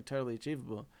Yeah. definitely totally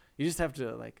achievable. You just have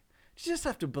to just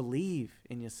have to believe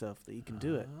in yourself that you can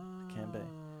do it. Can be.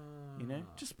 You know,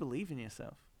 just believe in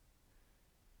yourself.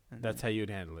 And That's how you'd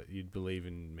handle it. You'd believe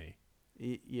in me.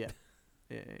 yeah.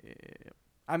 Yeah.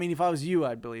 I mean, if I was you,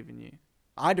 I'd believe in you.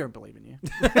 I don't believe in you.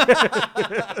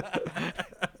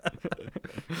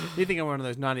 You think I'm one of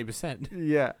those 90%?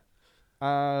 Yeah.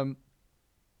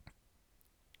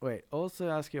 Wait. Also,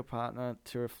 ask your partner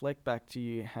to reflect back to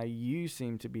you how you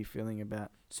seem to be feeling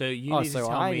about. So you need to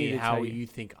tell I me need to how tell you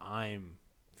think I'm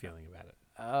feeling about it.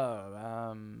 Oh,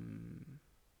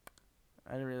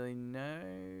 I don't really know.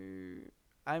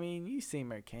 I mean, you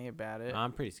seem okay about it.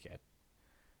 I'm pretty scared.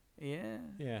 Yeah.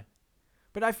 Yeah.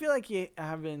 But I feel like you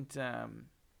haven't.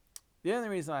 The only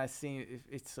reason I see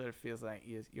it sort of feels like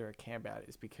you're okay about it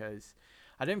is because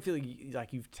I don't feel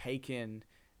like you've taken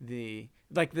the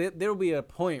there'll be a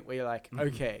point where you're like,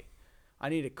 okay, I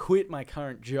need to quit my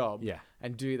current job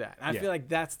and do that. And I feel like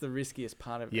that's the riskiest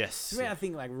part of it. Yes. To me, I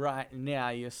think like right now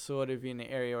you're sort of in an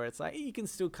area where it's like you can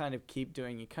still kind of keep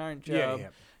doing your current job. Yeah.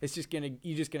 It's just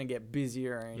you're just gonna get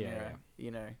busier in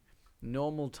you know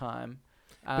normal time.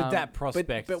 But that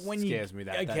prospect but when scares me.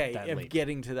 That of leap.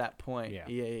 getting to that point. Yeah.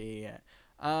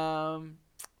 Yeah.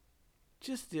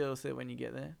 Just deal with it when you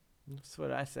get there. That's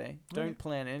what I say. Don't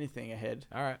plan anything ahead.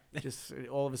 All right. Just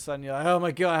all of a sudden you're like, oh my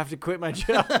god, I have to quit my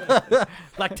job.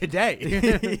 Like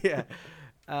today. Yeah.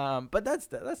 But that's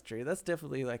true. That's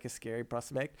definitely like a scary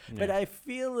prospect. Yeah. But I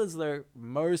feel as though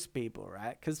most people,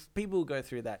 right? Because people go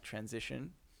through that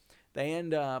transition, they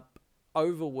end up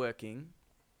overworking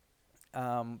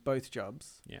both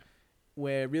jobs. Yeah.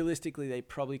 Where realistically they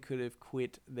probably could have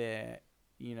quit their,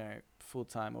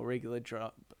 full-time or regular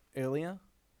job earlier.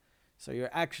 So you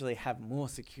actually have more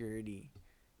security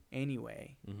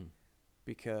anyway. Mm-hmm.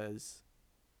 Because,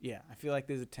 I feel like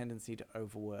there's a tendency to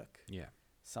overwork. Yeah.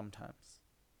 Sometimes.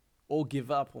 Or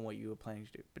give up on what you were planning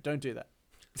to do. But don't do that.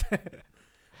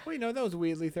 Well, that was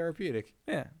weirdly therapeutic.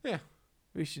 Yeah. Yeah.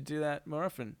 We should do that more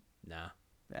often. Nah.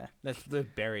 Yeah. That's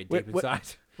buried We're- deep inside.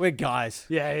 We're guys.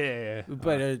 Yeah. We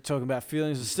better talk about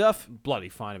feelings and stuff. Bloody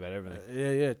fine about everything.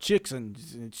 Yeah. Chicks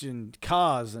and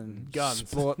cars and Guns.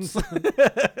 Sports.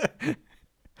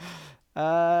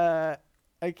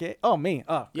 Okay. Oh, me.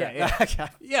 Oh, great. Yeah. Okay.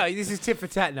 Yeah, this is tit for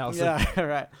tat, Nelson. Yeah,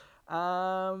 right.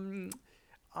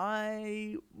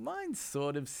 Mine's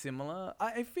sort of similar.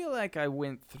 I feel like I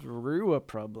went through a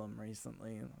problem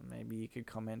recently. Maybe you could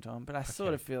comment on, but I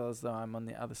sort of feel as though I'm on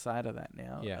the other side of that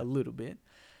now. Yeah. A little bit.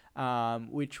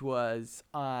 Which was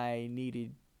I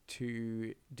needed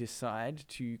to decide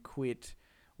to quit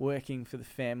working for the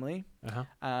family.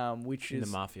 Which In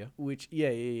is the mafia. which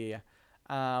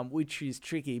is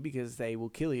tricky because they will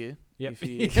kill you. Yep. If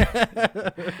you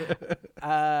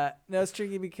no, it's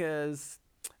tricky because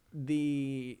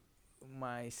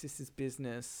my sister's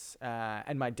business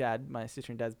and my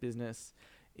sister and dad's business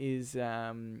is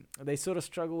they sort of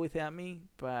struggle without me,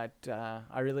 but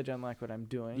I really don't like what I'm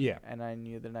doing. Yeah. And I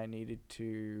knew that I needed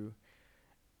to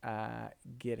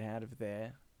get out of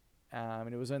there.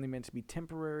 And it was only meant to be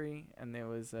temporary, and there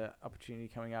was an opportunity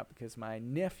coming up because my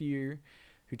nephew,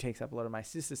 who takes up a lot of my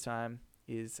sister's time,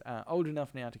 is old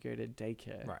enough now to go to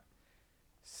daycare. Right.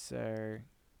 So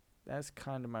that's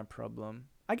kind of my problem.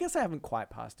 I guess I haven't quite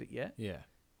passed it yet, Yeah.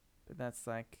 but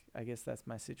I guess that's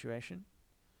my situation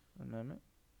at the moment.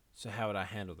 So how would I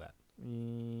handle that?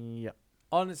 Yep.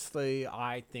 Honestly,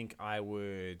 I think I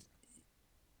would.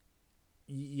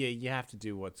 Yeah, you have to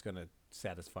do what's going to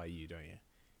satisfy you, don't you?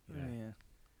 Yeah.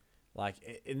 Like,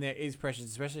 and there is pressure,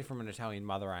 especially from an Italian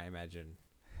mother, I imagine,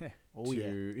 Oh, yeah.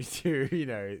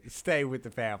 to stay with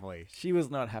the family. She was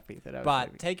not happy that I was But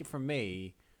leaving. take it from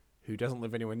me, who doesn't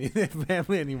live anywhere near their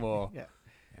family anymore. Yeah.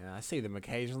 And I see them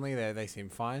occasionally. They seem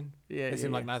fine. Yeah, They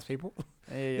seem like nice people.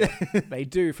 Yeah. They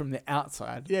do from the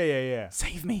outside. Yeah.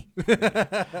 Save me.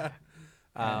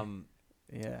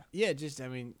 Yeah. Yeah, just,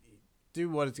 do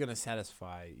what is going to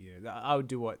satisfy you. I would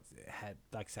do what had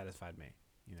satisfied me.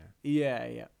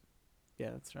 Yeah,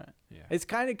 that's right. Yeah. It's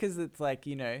kind of because it's like,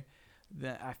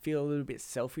 that I feel a little bit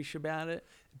selfish about it.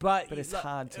 But it's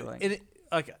hard to, like- And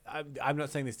I'm not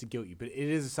saying this to guilt you, but it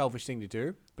is a selfish thing to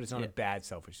do. But it's not a bad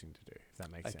selfish thing to do. If that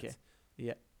makes sense.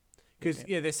 Yeah. Because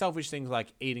there's selfish things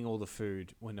like eating all the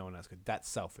food when no one else could. That's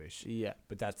selfish. Yeah.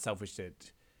 But that's selfish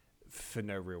for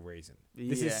no real reason.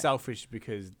 This is Yeah. selfish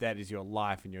because that is your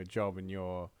life and your job and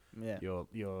your Yeah.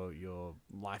 your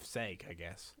life's sake, I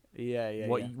guess. Yeah.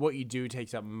 What you do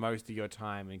takes up most of your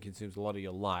time and consumes a lot of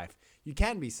your life. You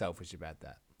can be selfish about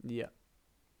that. Yeah.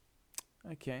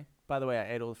 Okay. By the way,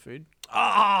 I ate all the food.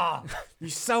 Ah, you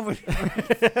selfish.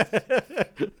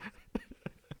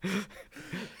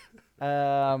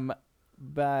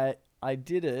 But I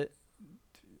did it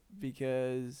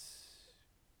because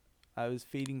I was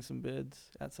feeding some birds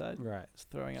outside. Right. Just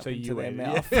throwing up So into you their ate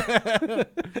mouth.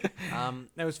 it.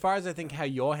 Now, as far as I think how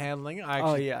you're handling it,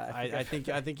 Oh, yeah, I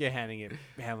think you're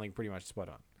handling pretty much spot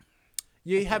on.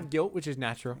 You have guilt, which is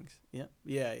natural, Thanks. Yeah.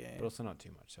 Yeah. Yeah. but also not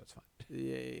too much, so it's fine.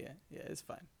 Yeah. It's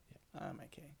fine. Yeah. I'm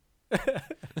okay.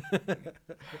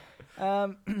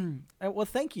 Well,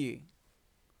 thank you,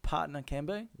 partner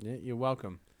Cambo. Yeah, you're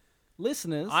welcome.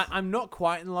 Listeners. I'm not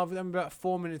quite in love with them. I'm about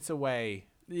 4 minutes away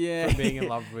Yeah. from being in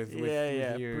love with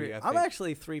you. I'm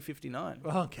actually 359.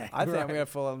 Okay. I think I'm right. going to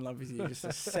fall in love with you just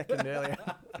a second earlier.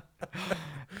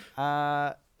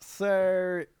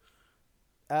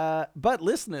 But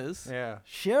listeners, Yeah.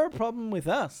 share a problem with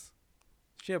us.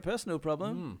 Share a personal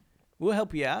problem. We'll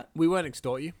help you out. We won't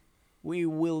extort you. We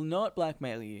will not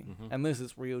blackmail you unless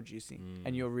it's real juicy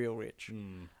and you're real rich.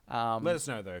 Let us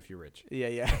know, though, if you're rich.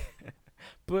 Yeah.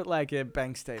 Put like a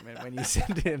bank statement when you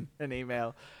send in an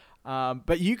email.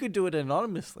 But you could do it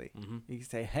anonymously. You can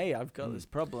say, hey, I've got this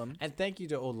problem. And thank you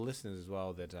to all the listeners as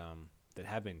well that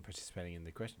have been participating in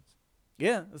the questions.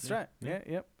 Yeah, that's right. Yeah.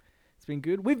 Yep. It's been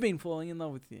good. We've been falling in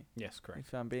love with you, Yes, correct.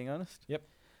 if I'm being honest. Yep.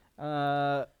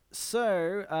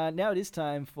 So now it is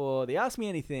time for the Ask Me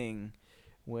Anything,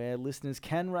 where listeners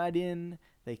can write in.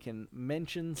 They can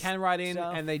mention Can write in,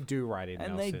 stuff, and they do write in,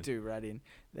 and Nelson. they do write in.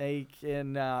 They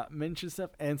can mention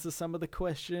stuff, answer some of the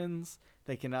questions.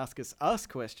 They can ask us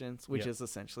questions, which is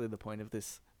essentially the point of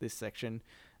this section.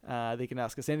 They can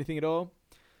ask us anything at all.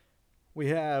 We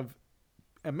have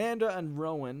Amanda and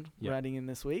Rowan writing in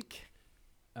this week.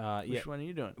 Which one are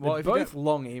you doing? Well, They're if you both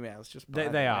long emails. Just by the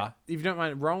They way. are. If you don't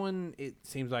mind, Rowan, it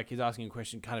seems like he's asking a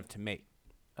question kind of to me.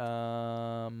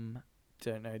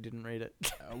 Don't know. Didn't read it.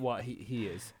 What he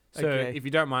is. So Okay. if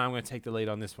you don't mind, I'm going to take the lead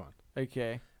on this one.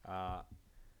 Okay.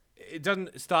 It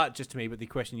doesn't start just to me, but the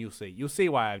question you'll see. You'll see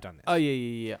why I've done this. Oh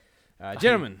yeah.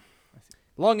 Gentlemen,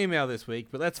 long email this week,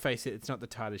 but let's face it, it's not the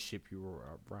tightest ship you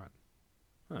run.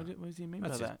 Huh. What does he mean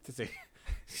That's by that?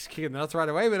 Just kicking the nuts right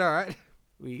away, but all right.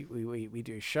 We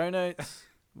do show notes.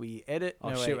 We edit. Oh,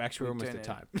 No, shit, wait, actually, we're we almost don't at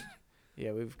time. edit.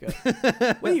 Yeah, we've got.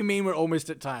 What do you mean we're almost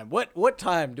at time? What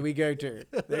time do we go to?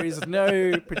 There is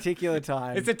no particular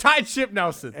time. It's a tight ship,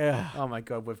 Nelson. Ugh. Oh my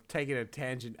God, we've taken a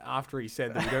tangent after he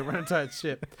said that we don't run a tight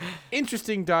ship.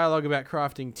 Interesting dialogue about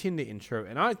crafting Tinder intro,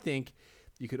 and I think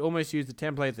you could almost use the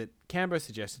template that Cambo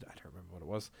suggested. I don't remember what it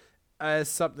was, as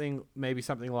something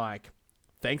like,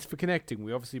 "Thanks for connecting.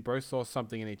 We obviously both saw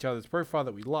something in each other's profile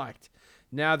that we liked.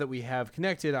 Now that we have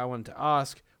connected, I wanted to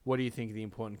ask, what do you think of the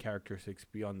important characteristics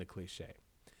beyond the cliche?"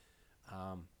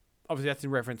 Obviously, that's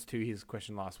in reference to his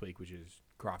question last week, which is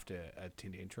craft a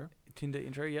Tinder intro. Tinder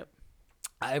intro. Yep.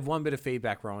 I have one bit of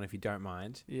feedback, Rowan, if you don't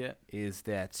mind. Yeah. Is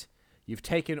that you've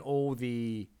taken all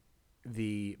the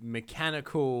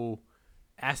mechanical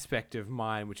aspect of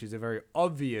mine, which is a very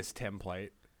obvious template,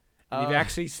 and you've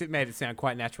actually made it sound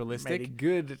quite naturalistic. Made a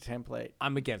good template.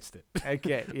 I'm against it.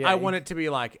 Okay. Yeah. I want it to be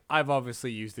like, I've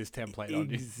obviously used this template on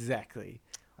you. Exactly.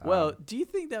 Well, do you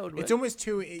think that would work? It's almost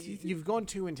too. You've gone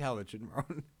too intelligent,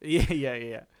 Rowan.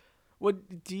 Yeah.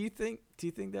 What do you think? Do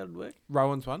you think that would work?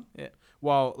 Rowan's one. Yeah.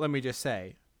 Well, let me just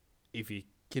say, if you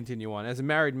continue on, as a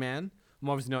married man, I'm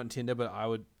obviously not on Tinder, but I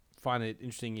would find it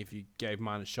interesting if you gave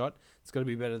mine a shot. It's got to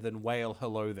be better than whale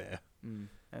hello there.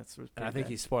 That's And I think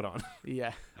he's spot on.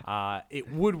 Yeah.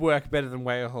 It would work better than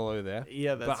whale hello there.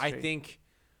 Yeah, that's but true.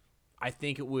 I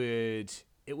think it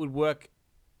would work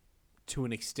to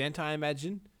an extent, I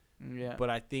imagine. Yeah. But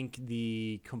I think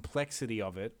the complexity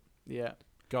of it, yeah.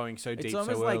 going so deep, It's so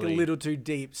almost early, like a little too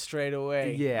deep straight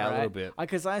away. Yeah, right? a little bit.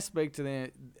 Because I spoke to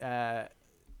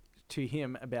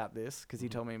him about this because he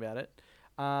told me about it,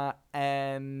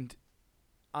 and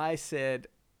I said,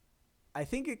 I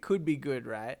think it could be good,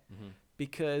 right?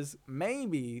 Because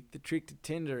maybe the trick to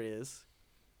Tinder is,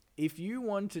 if you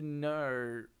want to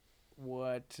know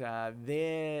what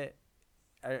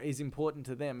is important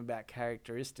to them about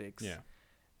characteristics, Yeah.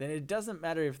 then it doesn't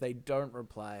matter if they don't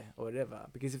reply or whatever.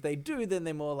 Because if they do, then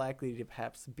they're more likely to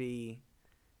perhaps be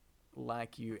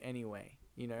like you anyway.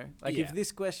 You know, like Yeah. if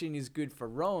this question is good for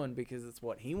Rowan because it's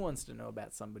what he wants to know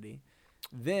about somebody,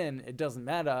 then it doesn't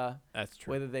matter That's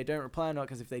true. whether they don't reply or not.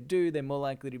 Because if they do, they're more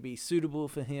likely to be suitable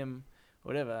for him,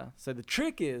 whatever. So the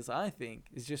trick is, I think,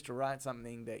 is just to write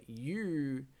something that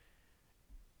you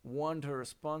want a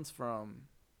response from.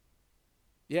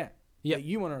 Yeah. Yep. That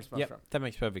you want a response from. That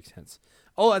makes perfect sense.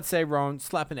 All I'd say, Rowan,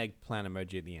 slap an eggplant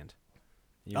emoji at the end.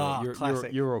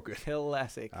 Classic. You're all good.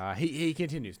 Classic. He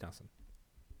continues, Nelson.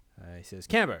 He says,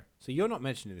 Cambo, so you're not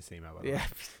mentioned in this email, by the way. Yeah.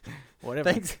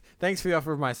 Whatever. Thanks for the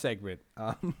offer of my segment.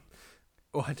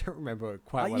 Oh, I don't remember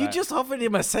quite. You just offered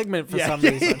him a segment for some yeah,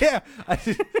 reason. yeah. I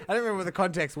don't remember what the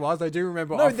context was. I do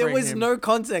remember. No, there offering was him- no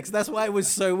context. That's why it was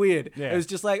so weird. Yeah. It was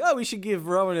just like, oh, we should give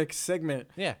Rowan a segment.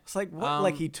 Yeah. It's like, what?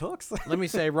 Like he talks? Let me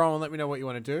say, Rowan, let me know what you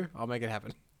want to do. I'll make it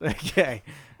happen. Okay.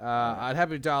 I'd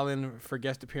happy to dial in for a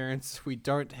guest appearance. We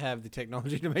don't have the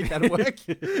technology to make that work,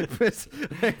 but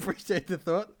I appreciate the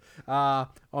thought.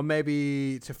 Or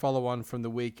maybe to follow on from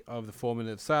the week of the 4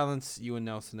 minute of silence, you and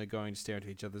Nelson are going to stare into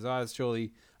each other's eyes.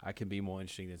 Surely I can be more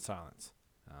interesting than silence.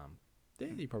 Yeah,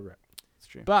 you're probably right. It's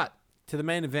true. But to the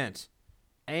main event,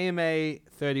 AMA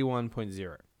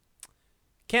 31.0.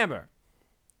 Camber.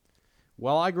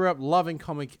 While I grew up loving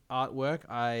comic artwork,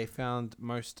 I found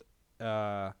most...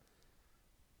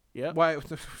 Yep. Wait,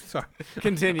 sorry.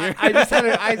 Continue. I just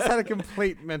had a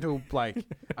complete mental blank.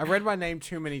 I read my name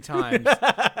too many times. And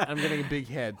I'm getting a big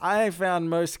head. I found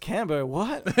most Cambo.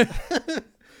 What?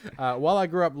 While I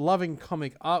grew up loving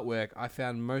comic artwork, I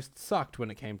found most sucked when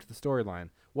it came to the storyline.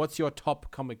 What's your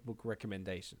top comic book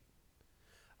recommendation?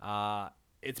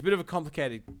 It's a bit of a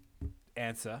complicated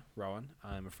answer, Rowan,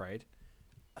 I'm afraid.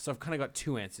 So I've kind of got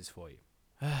two answers for you.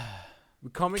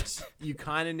 With comics, you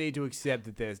kind of need to accept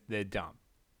that they're dumb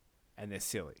and they're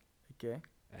silly. Okay.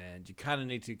 And you kind of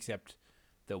need to accept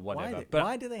that whatever.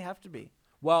 Why do they have to be?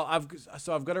 Well,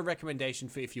 I've got a recommendation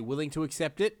for if you're willing to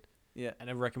accept it, Yeah. and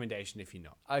a recommendation if you're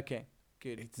not. Okay.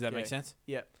 Good. Does that make sense?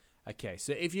 Yep. Okay,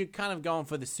 so if you're kind of going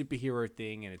for the superhero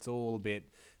thing and it's all a bit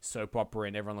soap opera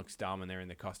and everyone looks dumb and they're in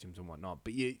their costumes and whatnot,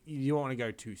 but you don't want to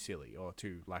go too silly or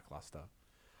too lackluster.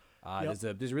 There's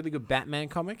a really good Batman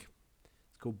comic.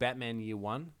 It's called Batman Year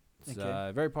One. It's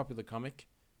a very popular comic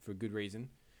for a good reason.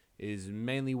 It is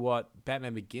mainly what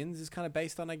Batman Begins is kind of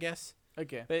based on, I guess.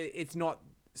 Okay. But it's not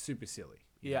super silly.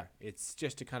 you Yeah. know. It's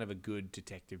just a kind of a good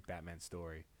detective Batman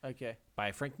story Okay.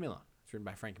 by Frank Miller. It's written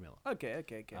by Frank Miller. Okay.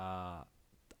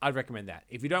 I'd recommend that.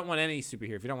 If you don't want any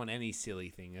superhero, if you don't want any silly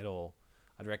thing at all,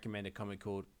 I'd recommend a comic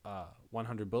called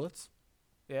 100 Bullets.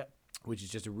 Yeah. Which is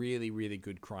just a really, really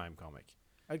good crime comic.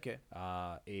 Okay.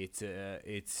 It's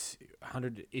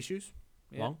 100 issues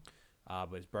long,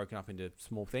 but it's broken up into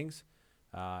small things,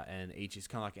 and each is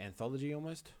kind of like an anthology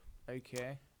almost.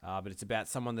 Okay. But it's about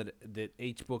someone that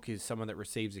each book is someone that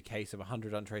receives a case of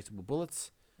 100 untraceable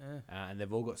bullets, and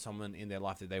they've all got someone in their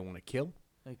life that they want to kill.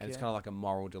 Okay. And it's kind of like a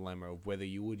moral dilemma of whether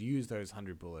you would use those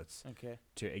 100 bullets Okay.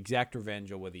 to exact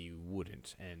revenge or whether you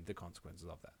wouldn't, and the consequences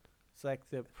of that. It's like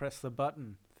the press the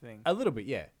button thing. A little bit,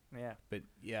 yeah. Yeah. But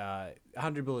yeah,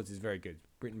 100 Bullets is very good.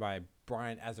 Written by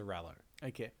Brian Azzarello.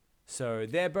 Okay. So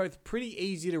they're both pretty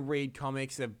easy to read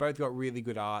comics. They've both got really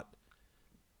good art.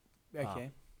 Okay.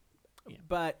 Yeah.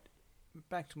 But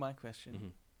back to my question.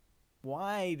 Mhm.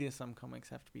 Why do some comics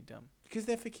have to be dumb? Because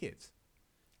they're for kids.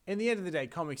 In the end of the day,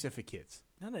 comics are for kids.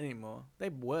 Not anymore. They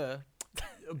were.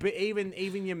 But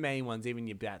even your main ones, even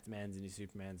your Batmans and your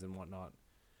Supermans and whatnot,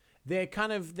 they're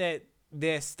kind of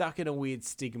they're stuck in a weird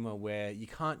stigma where you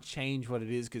can't change what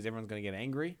it is because everyone's going to get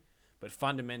angry. But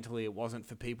fundamentally, it wasn't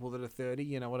for people that are 30.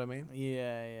 You know what I mean?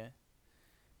 Yeah.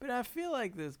 But I feel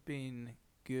like there's been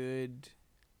good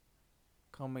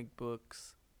comic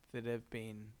books that have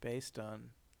been based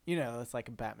on, it's like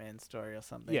a Batman story or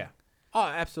something. Yeah. Oh,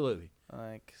 absolutely.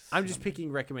 Like I'm just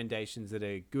picking recommendations that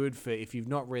are good for if you've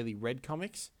not really read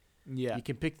comics. Yeah. You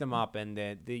can pick them up, and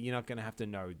you're not going to have to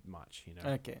know much. You know.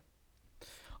 Okay.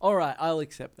 All right, I'll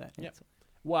accept that. Yep.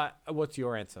 What's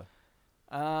your answer?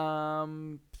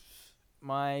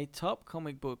 My top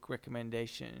comic book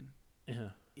recommendation Yeah.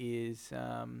 is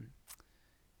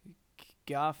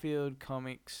Garfield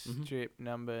comics Mhm. strip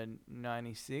number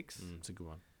 96. It's a good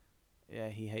one. Yeah,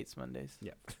 he hates Mondays.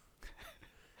 Yeah.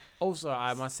 Also,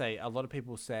 I must say, a lot of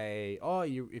people say,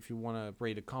 if you want to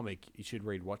read a comic, you should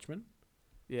read Watchmen.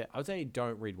 Yeah. I would say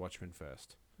don't read Watchmen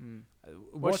first. Mm.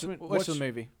 Watch Watch the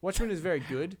movie. Watchmen is very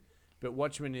good, but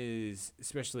Watchmen is,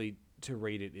 especially to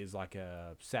read it, is like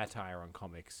a satire on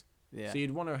comics. Yeah. So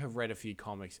you'd want to have read a few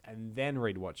comics and then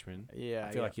read Watchmen. Yeah.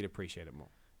 I feel like you'd appreciate it more.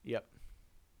 Yep.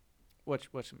 Watch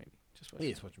the movie. Just watch.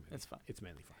 Yes, Watchmen. It's fine. It's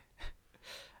mainly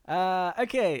fine.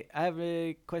 Okay, I have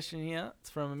a question here. It's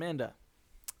from Amanda.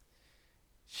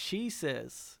 She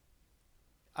says,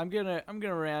 "I'm gonna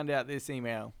round out this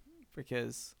email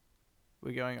because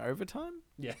we're going overtime."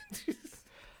 Yeah. It's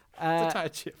Uh, a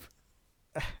tight ship.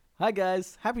 Hi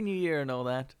guys, Happy New Year and all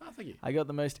that. Oh, thank you. I got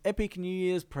the most epic New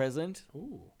Year's present.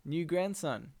 Ooh. New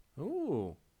grandson.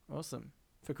 Ooh. Awesome.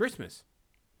 For Christmas.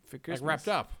 For Christmas. Like wrapped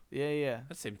up. Yeah.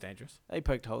 That seems dangerous. They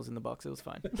poked holes in the box. It was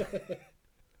fine.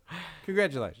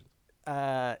 Congratulations.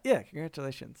 Yeah,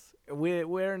 congratulations.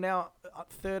 We're now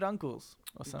third uncles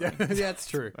or something. That's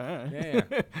true. I don't know.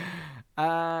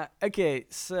 Yeah. Okay,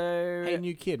 so Hey,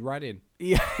 new kid, right in.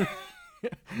 yeah,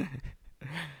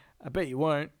 I bet you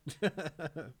won't.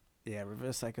 Yeah,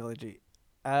 reverse psychology.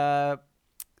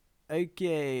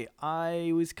 Okay,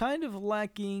 I was kind of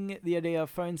lacking the idea of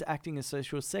phones acting as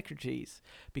social secretaries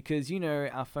because,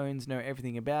 our phones know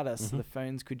everything about us. So the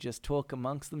phones could just talk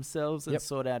amongst themselves and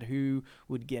sort out who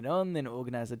would get on, then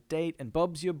organize a date, and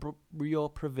Bob's your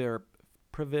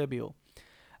proverbial.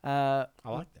 I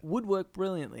like that. Would work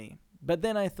brilliantly. But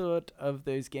then I thought of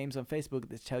those games on Facebook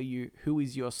that tell you who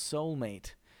is your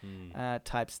soulmate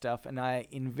type stuff, and I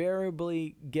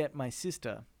invariably get my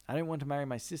sister. I don't want to marry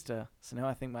my sister, so now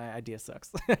I think my idea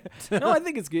sucks. No, I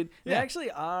think it's good. Yeah. There actually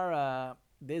are,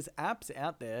 there's apps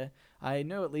out there, I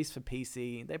know at least for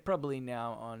PC, they're probably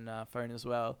now on phone as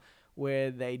well,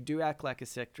 where they do act like a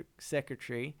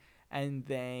secretary and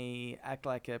they act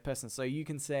like a person. So you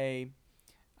can say,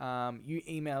 you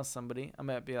email somebody, I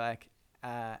might be like,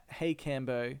 hey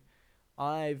Cambo,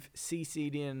 I've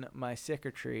CC'd in my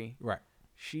secretary. Right.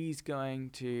 She's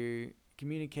going to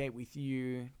communicate with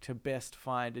you to best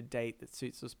find a date that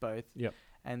suits us both. Yep.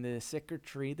 And the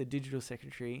secretary, the digital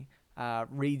secretary,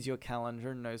 reads your calendar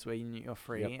and knows where you're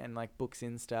free and like books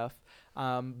in stuff.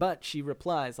 But she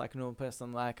replies like a normal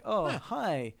person, like, "Oh,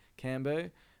 hi,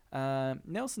 Cambo.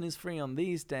 Nelson is free on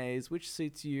these days. Which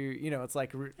suits you?" It's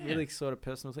like a really sort of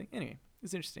personal thing. Anyway,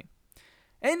 it's interesting.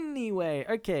 Anyway,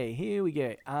 okay, here we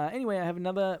go. Anyway, I have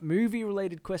another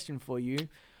movie-related question for you.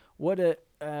 What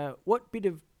bit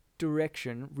of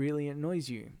direction really annoys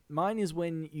you? Mine is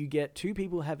when you get two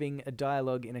people having a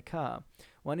dialogue in a car.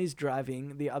 One is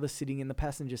driving, the other sitting in the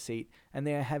passenger seat, and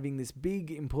they are having this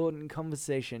big, important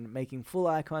conversation, making full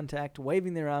eye contact,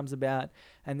 waving their arms about,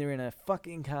 and they're in a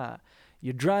fucking car.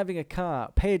 You're driving a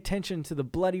car. Pay attention to the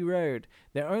bloody road.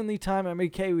 The only time I'm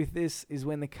okay with this is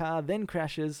when the car then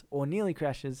crashes or nearly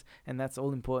crashes, and that's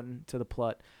all important to the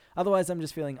plot. Otherwise, I'm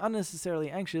just feeling unnecessarily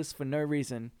anxious for no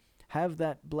reason. Have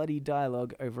that bloody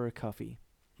dialogue over a coffee.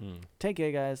 Take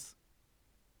care, guys.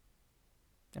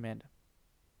 Amanda.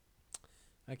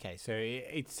 Okay, so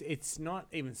it's not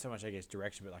even so much, I guess,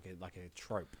 direction, but like a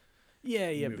trope. Yeah,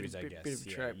 Movies, I guess. bit of a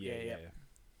trope. Yeah.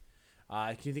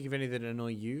 Can you think of any that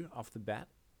annoy you off the bat?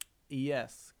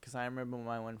 Yes, because I remember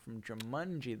my one from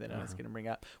Jumanji that I was going to bring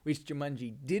up, which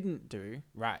Jumanji didn't do.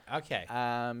 Right. Okay.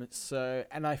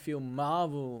 And I feel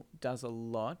Marvel does a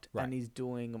lot and is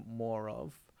doing more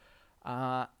of.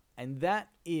 And that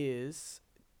is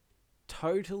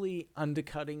totally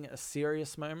undercutting a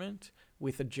serious moment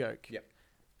with a joke. Yep.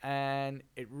 And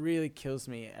it really kills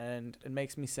me and it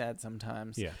makes me sad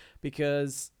sometimes. Yeah.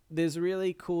 Because there's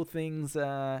really cool things,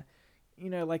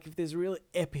 like if there's a really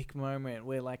epic moment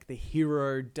where like the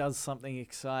hero does something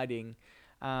exciting,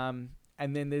 and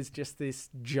then there's just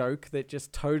this joke that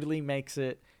just totally makes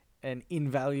it an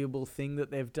invaluable thing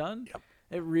that they've done. Yep.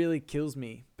 It really kills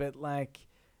me. But like,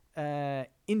 in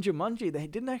Jumanji, they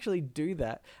didn't actually do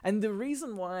that. And the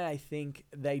reason why I think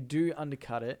they do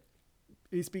undercut it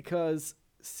is because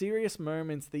serious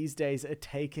moments these days are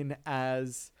taken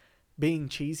as being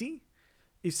cheesy.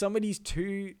 If somebody's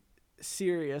too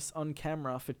serious on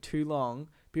camera for too long,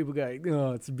 people go,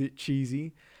 "Oh, it's a bit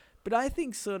cheesy." But I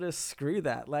think sort of screw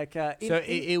that. Like,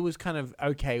 it was kind of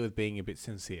okay with being a bit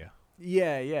sincere.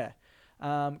 Yeah.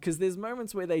 Because there's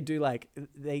moments where they do like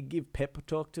they give pep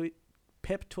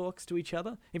talks to each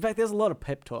other. In fact, there's a lot of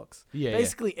pep talks. Yeah.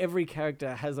 Basically, every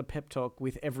character has a pep talk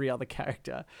with every other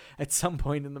character at some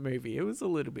point in the movie. It was a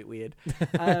little bit weird.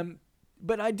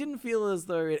 But I didn't feel as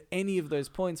though at any of those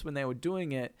points when they were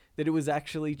doing it that it was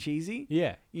actually cheesy.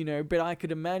 Yeah. But I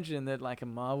could imagine that like a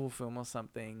Marvel film or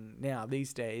something now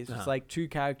these days, it's like two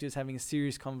characters having a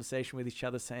serious conversation with each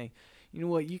other saying, "You know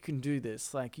what, you can do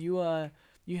this. Like you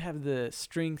have the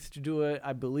strength to do it.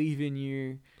 I believe in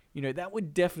you." That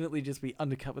would definitely just be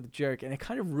undercut with a joke, and it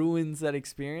kind of ruins that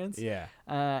experience. Yeah.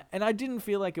 And I didn't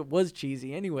feel like it was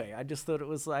cheesy anyway. I just thought it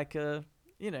was like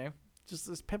just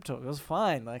this pep talk. It was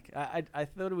fine. Like I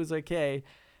thought it was okay,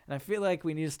 and I feel like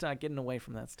we need to start getting away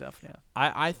from that stuff now.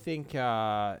 I think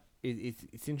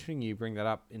it's interesting you bring that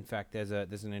up. In fact, there's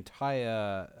an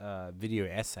entire video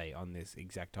essay on this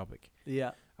exact topic.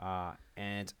 Yeah.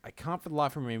 And I can't for the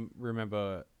life of me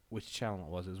remember which channel it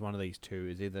was. It was one of these two.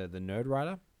 It's either the Nerd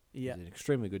Writer. Yeah. It's an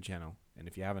extremely good channel, and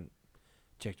if you haven't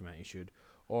checked him out, you should.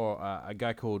 Or a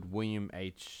guy called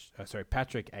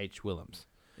Patrick H. Willems.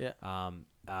 Yeah.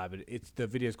 But the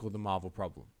video is called The Marvel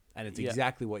Problem, and it's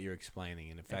exactly what you're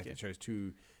explaining. And in fact, it shows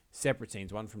two separate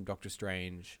scenes. One from Doctor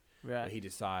Strange, where he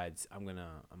decides, I'm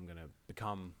gonna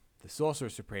become the Sorcerer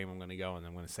Supreme. I'm gonna go and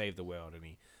I'm gonna save the world, and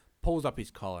he pulls up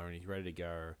his collar and he's ready to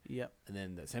go. Yep. And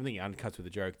then the same thing, he undercuts with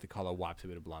a joke. The collar wipes a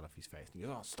bit of blood off his face. And he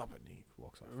goes, "Oh, stop it!" And he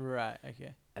walks off. Right.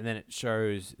 Okay. And then it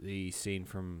shows the scene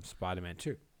from Spider-Man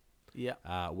 2,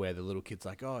 Yeah. where the little kid's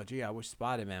like, "Oh, gee, I wish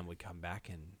Spider-Man would come back."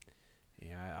 And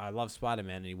I love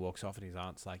Spider-Man. And he walks off, and his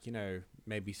aunt's like,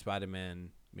 maybe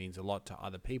Spider-Man means a lot to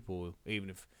other people, even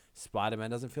if Spider-Man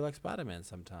doesn't feel like Spider-Man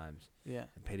sometimes. Yeah.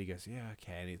 And Peter goes, "Yeah,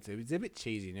 okay." And it's a bit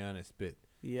cheesy and earnest, but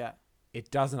Yeah. it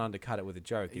doesn't undercut it with a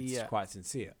joke. It's Yeah. quite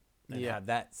sincere. And Yeah. how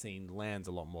that scene lands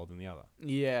a lot more than the other.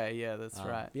 Yeah. Yeah. That's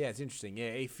right. Yeah, it's interesting. Yeah,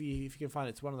 if you can find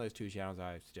it, it's one of those 2 channels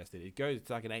I suggested. It's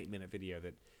like an 8-minute video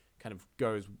that kind of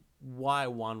goes why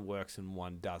one works and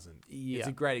one doesn't. Yeah. It's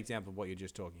a great example of what you're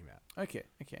just talking about. Okay.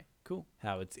 Okay. Cool.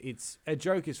 How it's a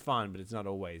joke is fun, but it's not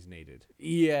always needed.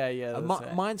 Yeah. Yeah. That's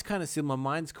right. Mine's kind of similar.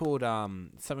 Mine's called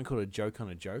something called a joke on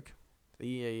a joke,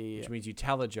 Yeah. Yeah. which Yeah. means you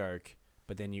tell a joke,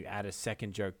 but then you add a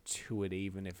second joke to it,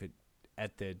 even if it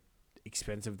at the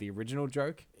expense of the original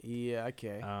joke. Yeah.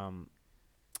 Okay.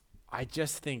 I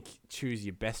just think choose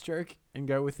your best joke and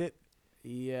go with it.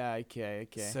 Yeah. Okay.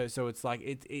 Okay. So it's like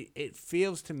it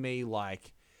feels to me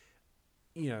like,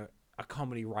 a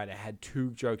comedy writer had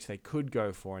 2 jokes they could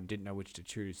go for and didn't know which to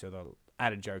choose, so they'll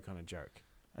add a joke on a joke.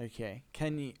 Okay.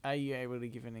 Are you able to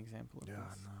give an example of this?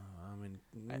 I mean,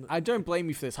 I don't blame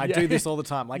you for this. I Yeah. do this all the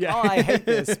time. Like, Yeah. oh, I hate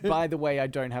this. By the way, I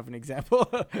don't have an example.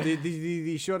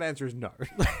 the short answer is no.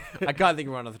 I can't think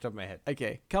of one off the top of my head.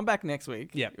 Okay, come back next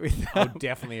week. Yeah, With, I would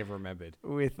definitely have remembered.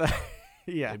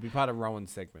 yeah. It'd be part of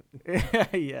Rowan's segment.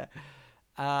 Yeah.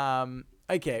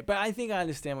 Okay, but I think I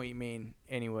understand what you mean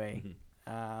anyway.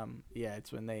 Yeah,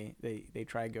 it's when they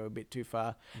try to go a bit too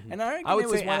far. And I reckon I would it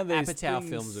was say one of those Apatow things-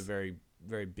 films are very,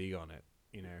 very big on it,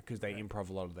 because they improv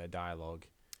a lot of their dialogue.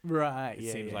 Right. It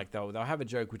Yeah. seems yeah. like they'll have a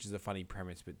joke which is a funny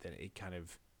premise, but then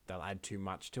they'll add too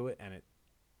much to it, and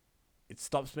it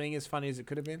stops being as funny as it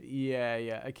could have been. Yeah,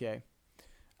 yeah, okay.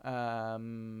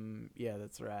 Yeah,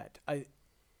 that's right.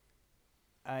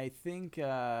 I think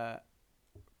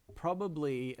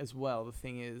probably as well, the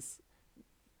thing is,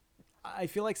 I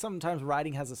feel like sometimes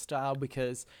writing has a style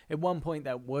because at one point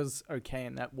that was okay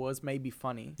and that was maybe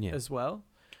funny as well.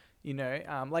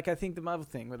 Like I think the Marvel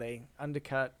thing where they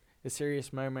undercut a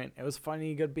serious moment, it was funny,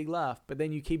 you got a big laugh, but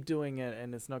then you keep doing it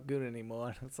and it's not good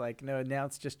anymore. It's like, no, now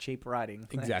it's just cheap writing.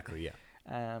 Exactly,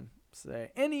 yeah. So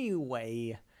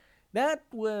anyway, that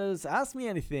was Ask Me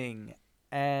Anything.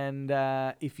 And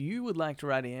if you would like to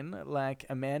write in, like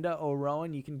Amanda or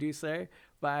Rowan, you can do so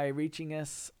by reaching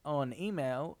us on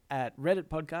email at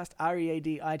redditpodcast,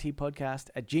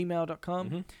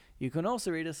 readitpodcast@gmail.com. You can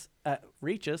also reach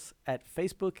us at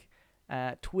Facebook,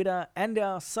 Twitter, and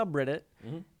our subreddit.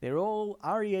 They're all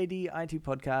READIT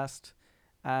Podcast.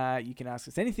 You can ask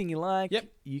us anything you like. Yep.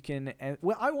 You can.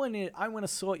 Well, I want to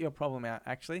sort your problem out.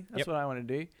 Actually, that's what I want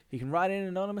to do. You can write in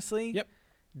anonymously. Yep.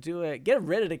 Get a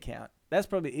Reddit account. That's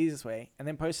probably the easiest way, and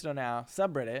then post it on our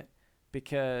subreddit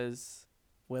because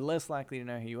we're less likely to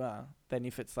know who you are than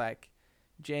if it's like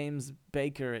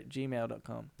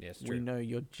jamesbaker@gmail.com. Yes, We true. know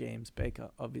you're James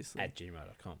Baker, obviously. At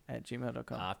gmail.com. At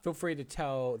gmail.com. Feel free to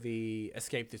tell the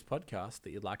Escape This podcast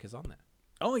that you'd like us on there.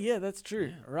 Oh, yeah, that's true.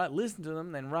 Yeah. Right, listen to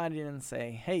them, then write in and say,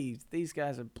 hey, these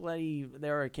guys are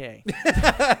they're okay.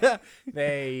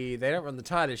 They don't run the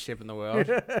tightest ship in the world,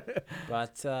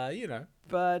 but,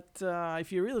 But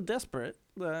if you're really desperate,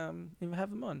 you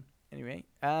have them on. Anyway,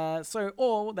 or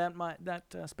that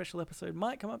special episode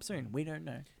might come up soon. We don't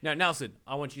know. Now, Nelson,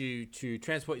 I want you to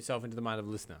transport yourself into the mind of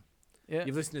a listener. Yeah.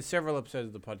 You've listened to several episodes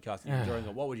of the podcast and you're enjoying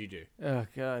it. What would you do? Oh,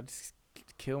 God, just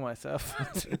kill myself.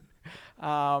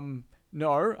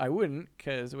 No, I wouldn't,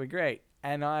 because we're great.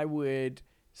 And I would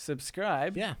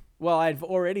subscribe. Yeah. Well, I've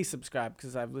already subscribed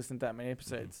because I've listened to that many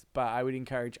episodes. But I would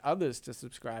encourage others to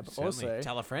subscribe Certainly. also.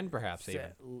 Tell a friend, perhaps,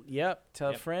 even. Yep.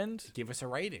 Tell a friend. Give us a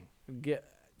rating. Get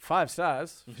 5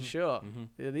 stars, for sure.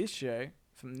 This show,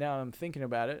 from now I'm thinking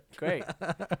about it. Great.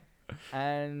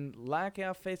 And like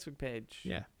our Facebook page.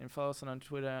 Yeah. And follow us on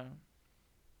Twitter.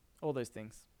 All those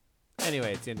things.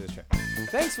 Anyway, it's the end of the show.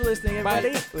 Thanks for listening,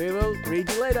 everybody. We will read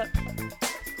you later.